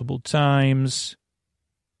multiple times.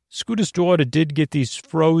 Scooter's daughter did get these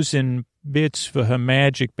frozen bits for her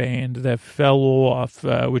magic band that fell off,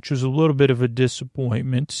 which was a little bit of a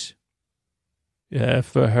disappointment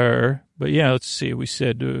for her. But yeah, let's see. We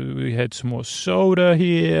said we had some more soda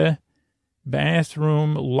here.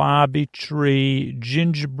 Bathroom, lobby, tree,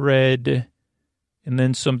 gingerbread, and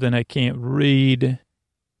then something I can't read.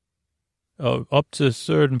 Up to the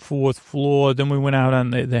third and fourth floor. Then we went out on,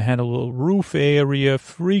 they had a little roof area,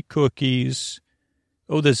 free cookies.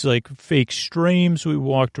 Oh, there's like fake streams. We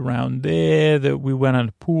walked around there. That we went on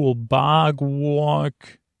a pool bog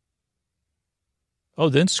walk. Oh,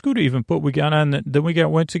 then Scooter even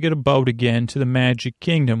went to get a boat again to the Magic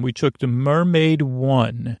Kingdom. We took the Mermaid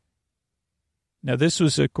 1. Now, this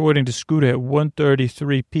was according to Scooter at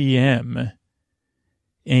 1:33 p.m.,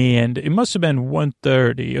 and it must have been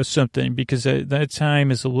 1:30 or something because that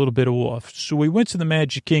time is a little bit off. So we went to the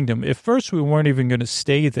Magic Kingdom. At first, we weren't even going to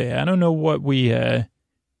stay there. I don't know what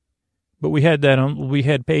but we had we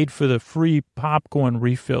had paid for the free popcorn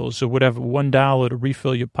refills or whatever, $1 to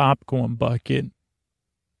refill your popcorn bucket.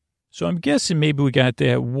 So I'm guessing maybe we got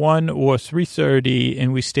there at 1 or 3:30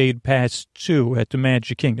 and we stayed past 2 at the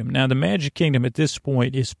Magic Kingdom. Now, the Magic Kingdom at this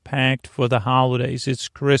point is packed for the holidays. It's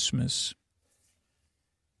Christmas.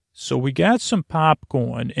 So we got some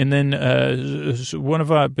popcorn, and then one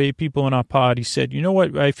of our people in our party said, you know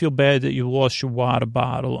what, I feel bad that you lost your water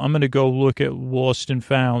bottle. I'm going to go look at Lost and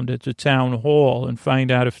Found at the town hall and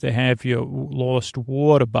find out if they have your lost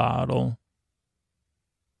water bottle.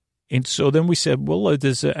 And so then we said, well,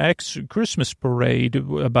 there's an Christmas parade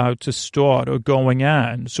about to start or going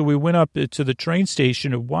on. So we went up to the train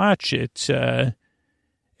station to watch it.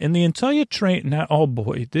 And the entire train, now, oh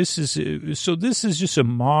boy, this is just a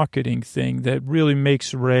marketing thing that really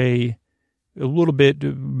makes Ray a little bit,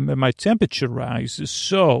 my temperature rises.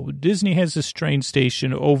 So Disney has this train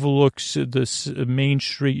station overlooks this Main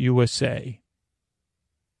Street, USA.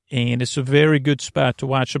 And it's a very good spot to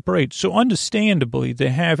watch a parade. So understandably, they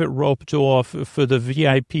have it roped off for the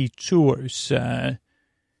VIP tours.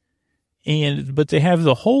 But they have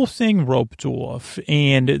the whole thing roped off,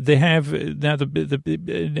 and they have now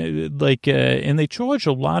and they charge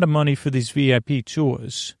a lot of money for these VIP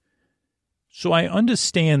tours. So I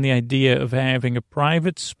understand the idea of having a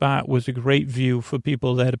private spot with a great view for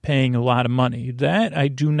people that are paying a lot of money. That I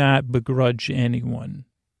do not begrudge anyone.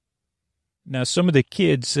 Now, some of the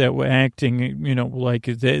kids that were acting, like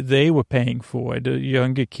they were paying for it, the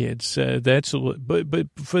younger kids, but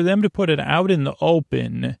for them to put it out in the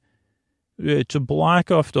open, to block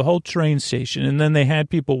off the whole train station, and then they had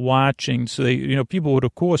people watching, so people would,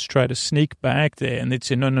 of course, try to sneak back there, and they'd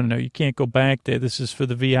say, no, you can't go back there, this is for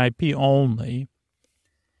the VIP only.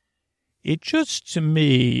 It just, to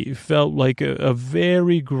me, felt like a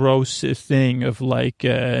very gross thing of like,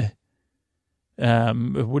 what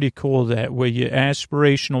do you call that, where you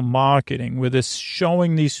aspirational marketing, where they're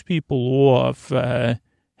showing these people off,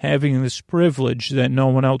 having this privilege that no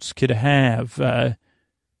one else could have,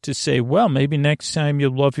 to say, well, maybe next time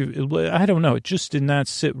you'll love you. I don't know. It just did not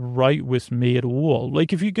sit right with me at all.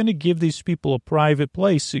 Like, if you're going to give these people a private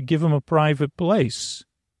place, give them a private place.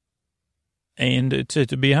 And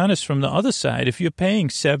to be honest, from the other side, if you're paying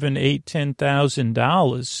 $7,000, $8,000,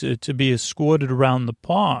 $10,000 to be escorted around the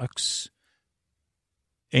parks,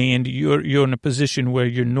 and you're in a position where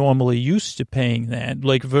you're normally used to paying that,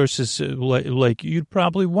 like versus like you'd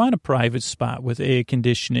probably want a private spot with air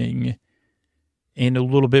conditioning and a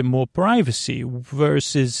little bit more privacy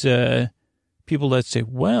versus people that say,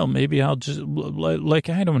 well, maybe I'll just, like,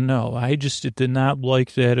 I don't know. I just did not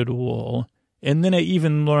like that at all. And then I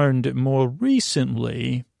even learned more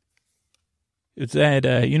recently that,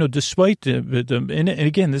 despite and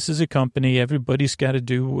again, this is a company, everybody's got to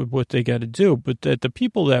do what they got to do, but that the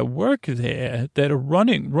people that work there that are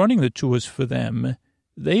running the tours for them,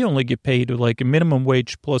 they only get paid like a minimum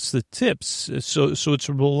wage plus the tips. So it's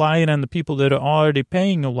relying on the people that are already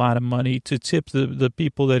paying a lot of money to tip the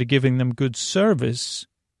people that are giving them good service.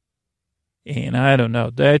 And I don't know,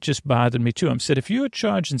 that just bothered me too. I said, if you're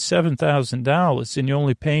charging $7,000 and you're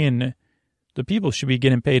only paying, the people should be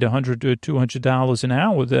getting paid $100 to $200 an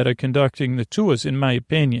hour that are conducting the tours, in my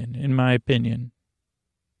opinion.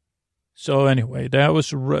 So anyway, that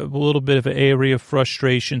was a little bit of an area of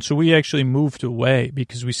frustration. So we actually moved away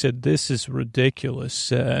because we said, this is ridiculous.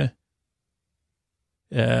 So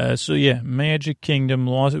yeah, Magic Kingdom,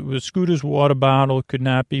 lost Scooter's water bottle could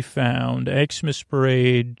not be found. Xmas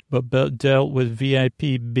parade, but dealt with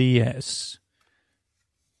VIP BS.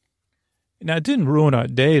 Now, it didn't ruin our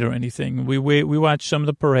date or anything. We watched some of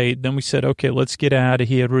the parade. Then we said, okay, let's get out of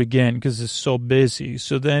here again because it's so busy.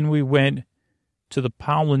 So then we went to the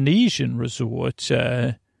Polynesian Resort.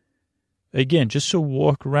 Again, just to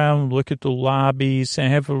walk around, look at the lobbies,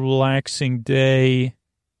 have a relaxing day.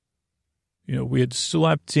 We had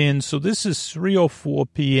slept in. So this is 3:04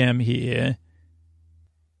 p.m. here.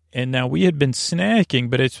 And now we had been snacking,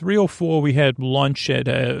 but at 3:04 we had lunch at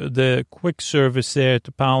the quick service there at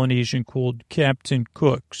the Polynesian called Captain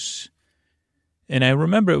Cook's. And I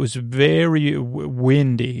remember it was very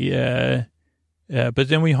windy, but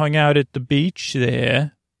then we hung out at the beach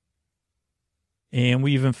there. And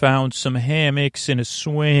we even found some hammocks and a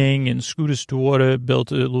swing, and Scooter's daughter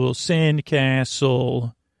built a little sand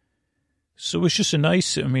castle. So it was just a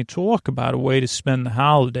nice, talk about a way to spend the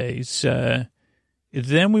holidays.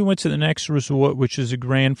 Then we went to the next resort, which is a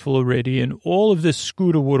Grand Floridian. All of this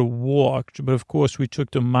Scooter would have walked, but of course we took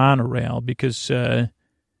the monorail because, not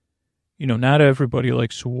everybody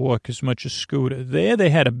likes to walk as much as Scooter. There they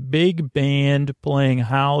had a big band playing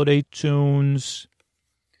holiday tunes.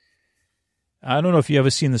 I don't know if you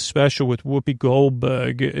ever seen the special with Whoopi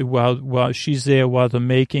Goldberg while she's there while they're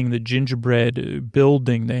making the gingerbread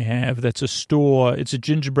building they have. That's a store. It's a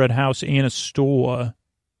gingerbread house and a store.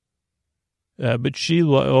 But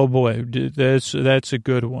oh boy, that's a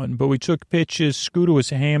good one. But we took pictures. Scooter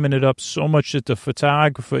was hamming it up so much that the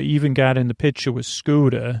photographer even got in the picture with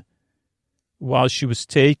Scooter while she was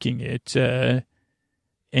taking it.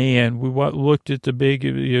 And we looked at the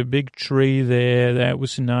big tree there. That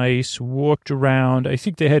was nice. Walked around. I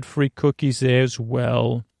think they had free cookies there as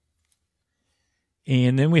well.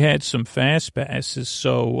 And then we had some fast passes.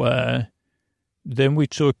 So then we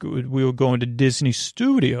were going to Disney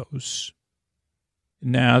Studios.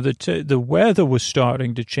 Now, the weather was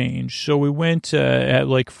starting to change, so we went at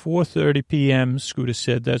like 4:30 p.m., Scooter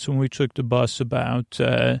said. That's when we took the bus about,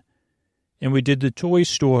 and we did the Toy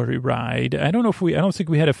Story ride. I don't think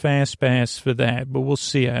we had a fast pass for that, but we'll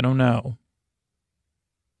see. I don't know.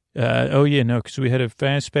 Because we had a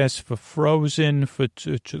fast pass for Frozen, for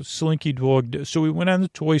Slinky Dog. So we went on the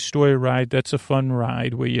Toy Story ride. That's a fun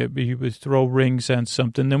ride where you would throw rings on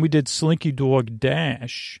something. Then we did Slinky Dog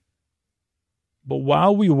Dash. But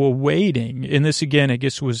while we were waiting, and this again, I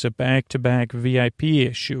guess was a back-to-back VIP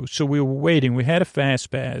issue. So we were waiting. We had a fast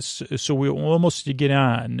pass, so we were almost to get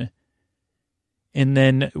on. And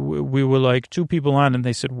then we were like 2 people on, and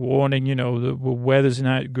they said, warning, the weather's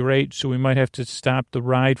not great, so we might have to stop the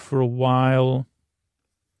ride for a while.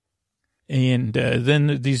 And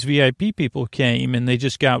then these VIP people came, and they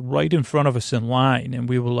just got right in front of us in line. And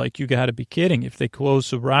we were like, you got to be kidding. If they close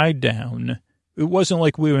the ride down, it wasn't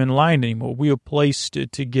like we were in line anymore. We were placed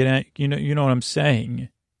to get at, you know what I'm saying.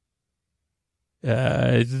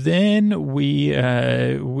 Then we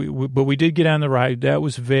did get on the ride. That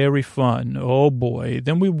was very fun. Oh boy.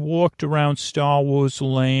 Then we walked around Star Wars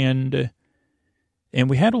Land, and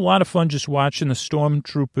we had a lot of fun just watching the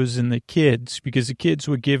stormtroopers and the kids, because the kids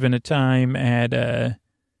were given a time the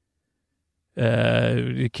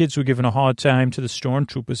kids were giving a hard time to the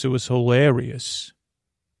stormtroopers. It was hilarious.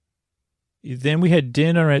 Then we had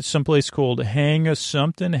dinner at some place called Hangar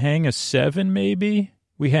 7 maybe.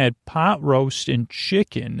 We had pot roast and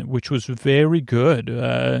chicken, which was very good.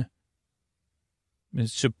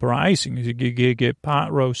 It's surprising you get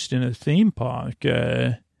pot roast in a theme park.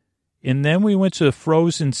 And then we went to the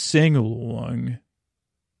Frozen sing-along.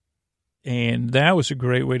 And that was a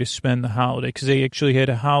great way to spend the holiday because they actually had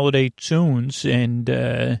holiday tunes, and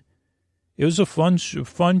it was a fun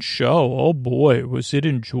show. Oh, boy, was it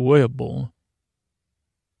enjoyable.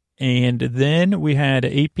 And then we had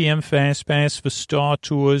 8 p.m. Fast Pass for Star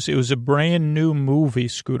Tours. It was a brand new movie,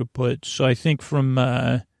 Scooter put. So I think from,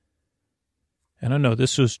 I don't know,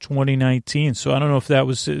 this was 2019. So I don't know if that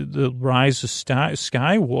was the Rise of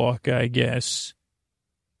Skywalker, I guess.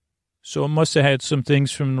 So it must have had some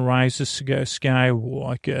things from the Rise of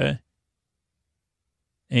Skywalker.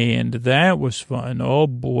 And that was fun. Oh,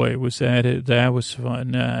 boy, was that it. That was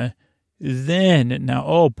fun.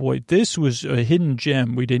 Oh boy, this was a hidden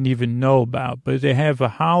gem we didn't even know about, but they have a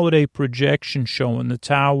holiday projection show in the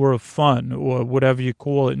Tower of Fun, or whatever you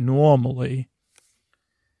call it normally,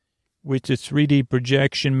 with the 3D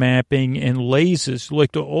projection mapping and lasers,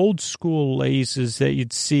 like the old school lasers that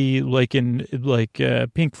you'd see like in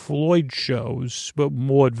Pink Floyd shows, but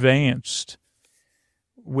more advanced,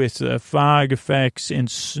 with fog effects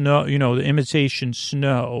and snow, the imitation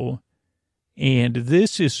snow. And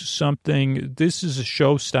this is a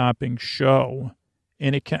show-stopping show.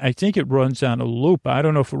 And I think it runs on a loop. I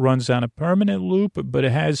don't know if it runs on a permanent loop, but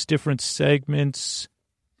it has different segments,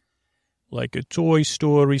 like a Toy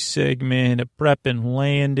Story segment, a Prep and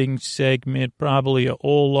Landing segment, probably a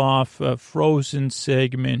Olaf Frozen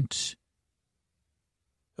segment.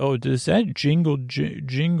 Oh, does that Jingle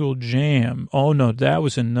Jam? Oh, no, that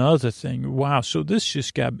was another thing. Wow, so this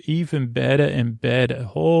just got even better and better.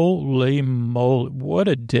 Holy moly, what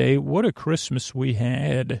a day, what a Christmas we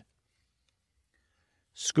had.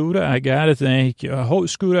 Scooter, I got to thank you.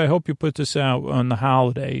 Scooter, I hope you put this out on the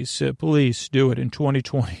holidays. Please do it in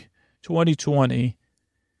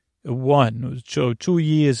 2021. So 2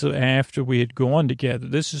 years after we had gone together.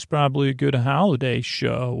 This is probably a good holiday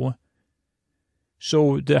show.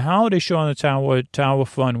 So the holiday show on the Tower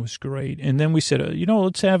Fun was great. And then we said,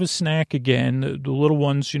 let's have a snack again. The little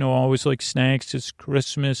ones, always like snacks. It's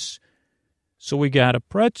Christmas. So we got a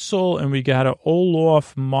pretzel and we got an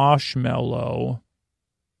Olaf marshmallow,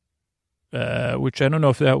 which I don't know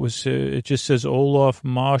if that was, it just says Olaf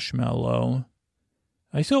marshmallow.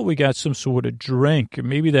 I thought we got some sort of drink.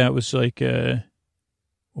 Maybe that was like a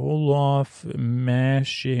Olaf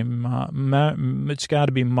it's got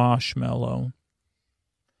to be marshmallow.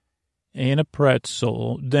 And a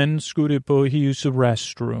pretzel. Then Scooter, he used the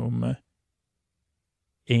restroom.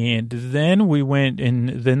 And then we went, and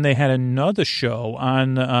then they had another show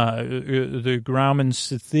on the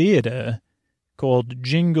Grauman's Theater called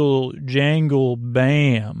Jingle Jangle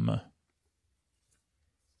Bam.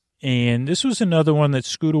 And this was another one that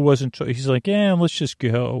Scooter wasn't, he's like, let's just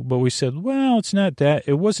go. But we said, well, it's not that,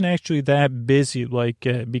 it wasn't actually that busy,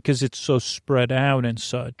 because it's so spread out and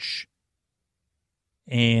such.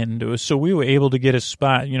 And so we were able to get a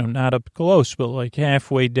spot, not up close, but like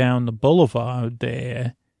halfway down the boulevard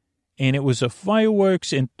there. And it was a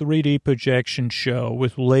fireworks and 3D projection show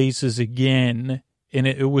with lasers again. And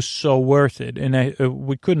it was so worth it. And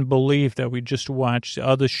we couldn't believe that we just watched the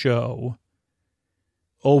other show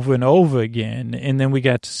over and over again. And then we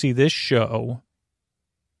got to see this show.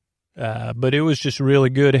 But it was just really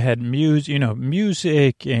good. It had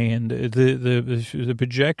music, and the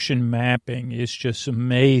projection mapping is just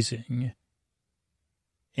amazing.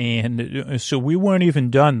 And so we weren't even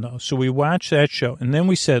done, though. So we watched that show, and then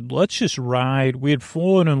we said, let's just ride. We had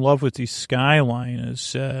fallen in love with these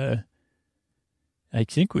Skyliners. I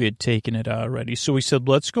think we had taken it already. So we said,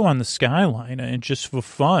 let's go on the Skyliner, and just for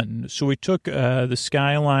fun. So we took the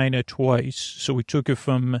Skyliner twice. So we took it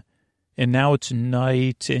from... And now it's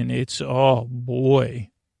night, and it's, oh, boy.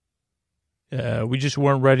 We just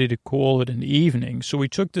weren't ready to call it an evening. So we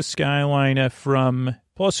took the Skyliner from,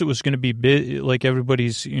 plus it was going to be like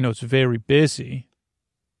everybody's, it's very busy.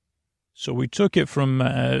 So we took it from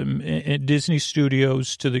Disney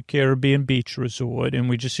Studios to the Caribbean Beach Resort, and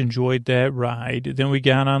we just enjoyed that ride. Then we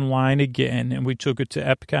got online again, and we took it to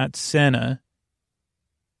Epcot Center.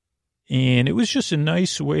 And it was just a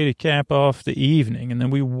nice way to cap off the evening. And then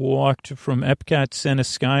we walked from Epcot Center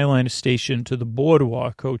Skyliner Station to the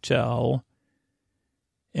Boardwalk Hotel.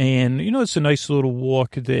 And, it's a nice little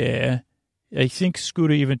walk there. I think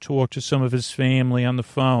Scooter even talked to some of his family on the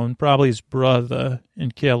phone, probably his brother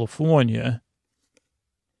in California.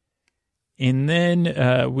 And then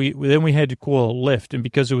we had to call a Lyft. And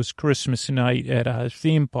because it was Christmas night at our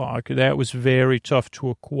theme park, that was very tough to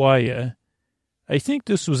acquire. I think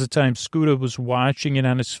this was the time Scooter was watching it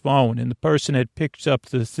on his phone, and the person had picked up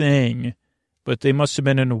the thing But they must have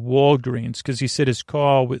been in a Walgreens because he said his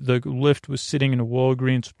car, the lift was sitting in a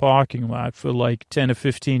Walgreens parking lot for like 10 or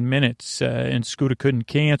 15 minutes, and Scooter couldn't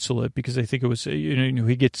cancel it because I think it was,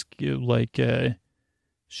 he gets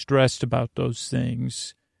stressed about those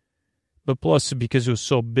things. But plus, because it was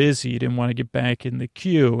so busy, he didn't want to get back in the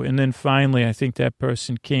queue. And then finally, I think that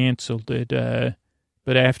person canceled it.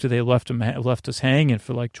 But after they left us hanging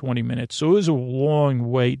for like 20 minutes. So it was a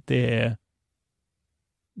long wait there.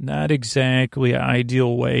 Not exactly an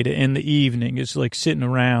ideal way to end the evening. It's like sitting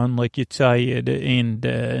around like you're tired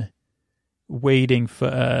and waiting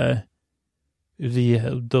for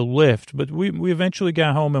the lift. But we eventually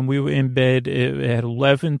got home and we were in bed at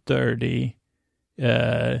 11:30.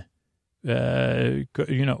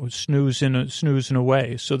 Snoozing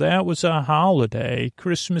away. So that was our holiday,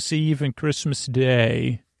 Christmas Eve and Christmas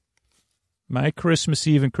Day. My Christmas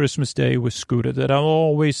Eve and Christmas Day with Scooter that I'll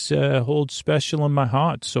always hold special in my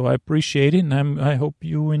heart. So I appreciate it, and I hope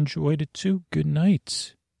you enjoyed it too. Good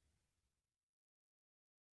night.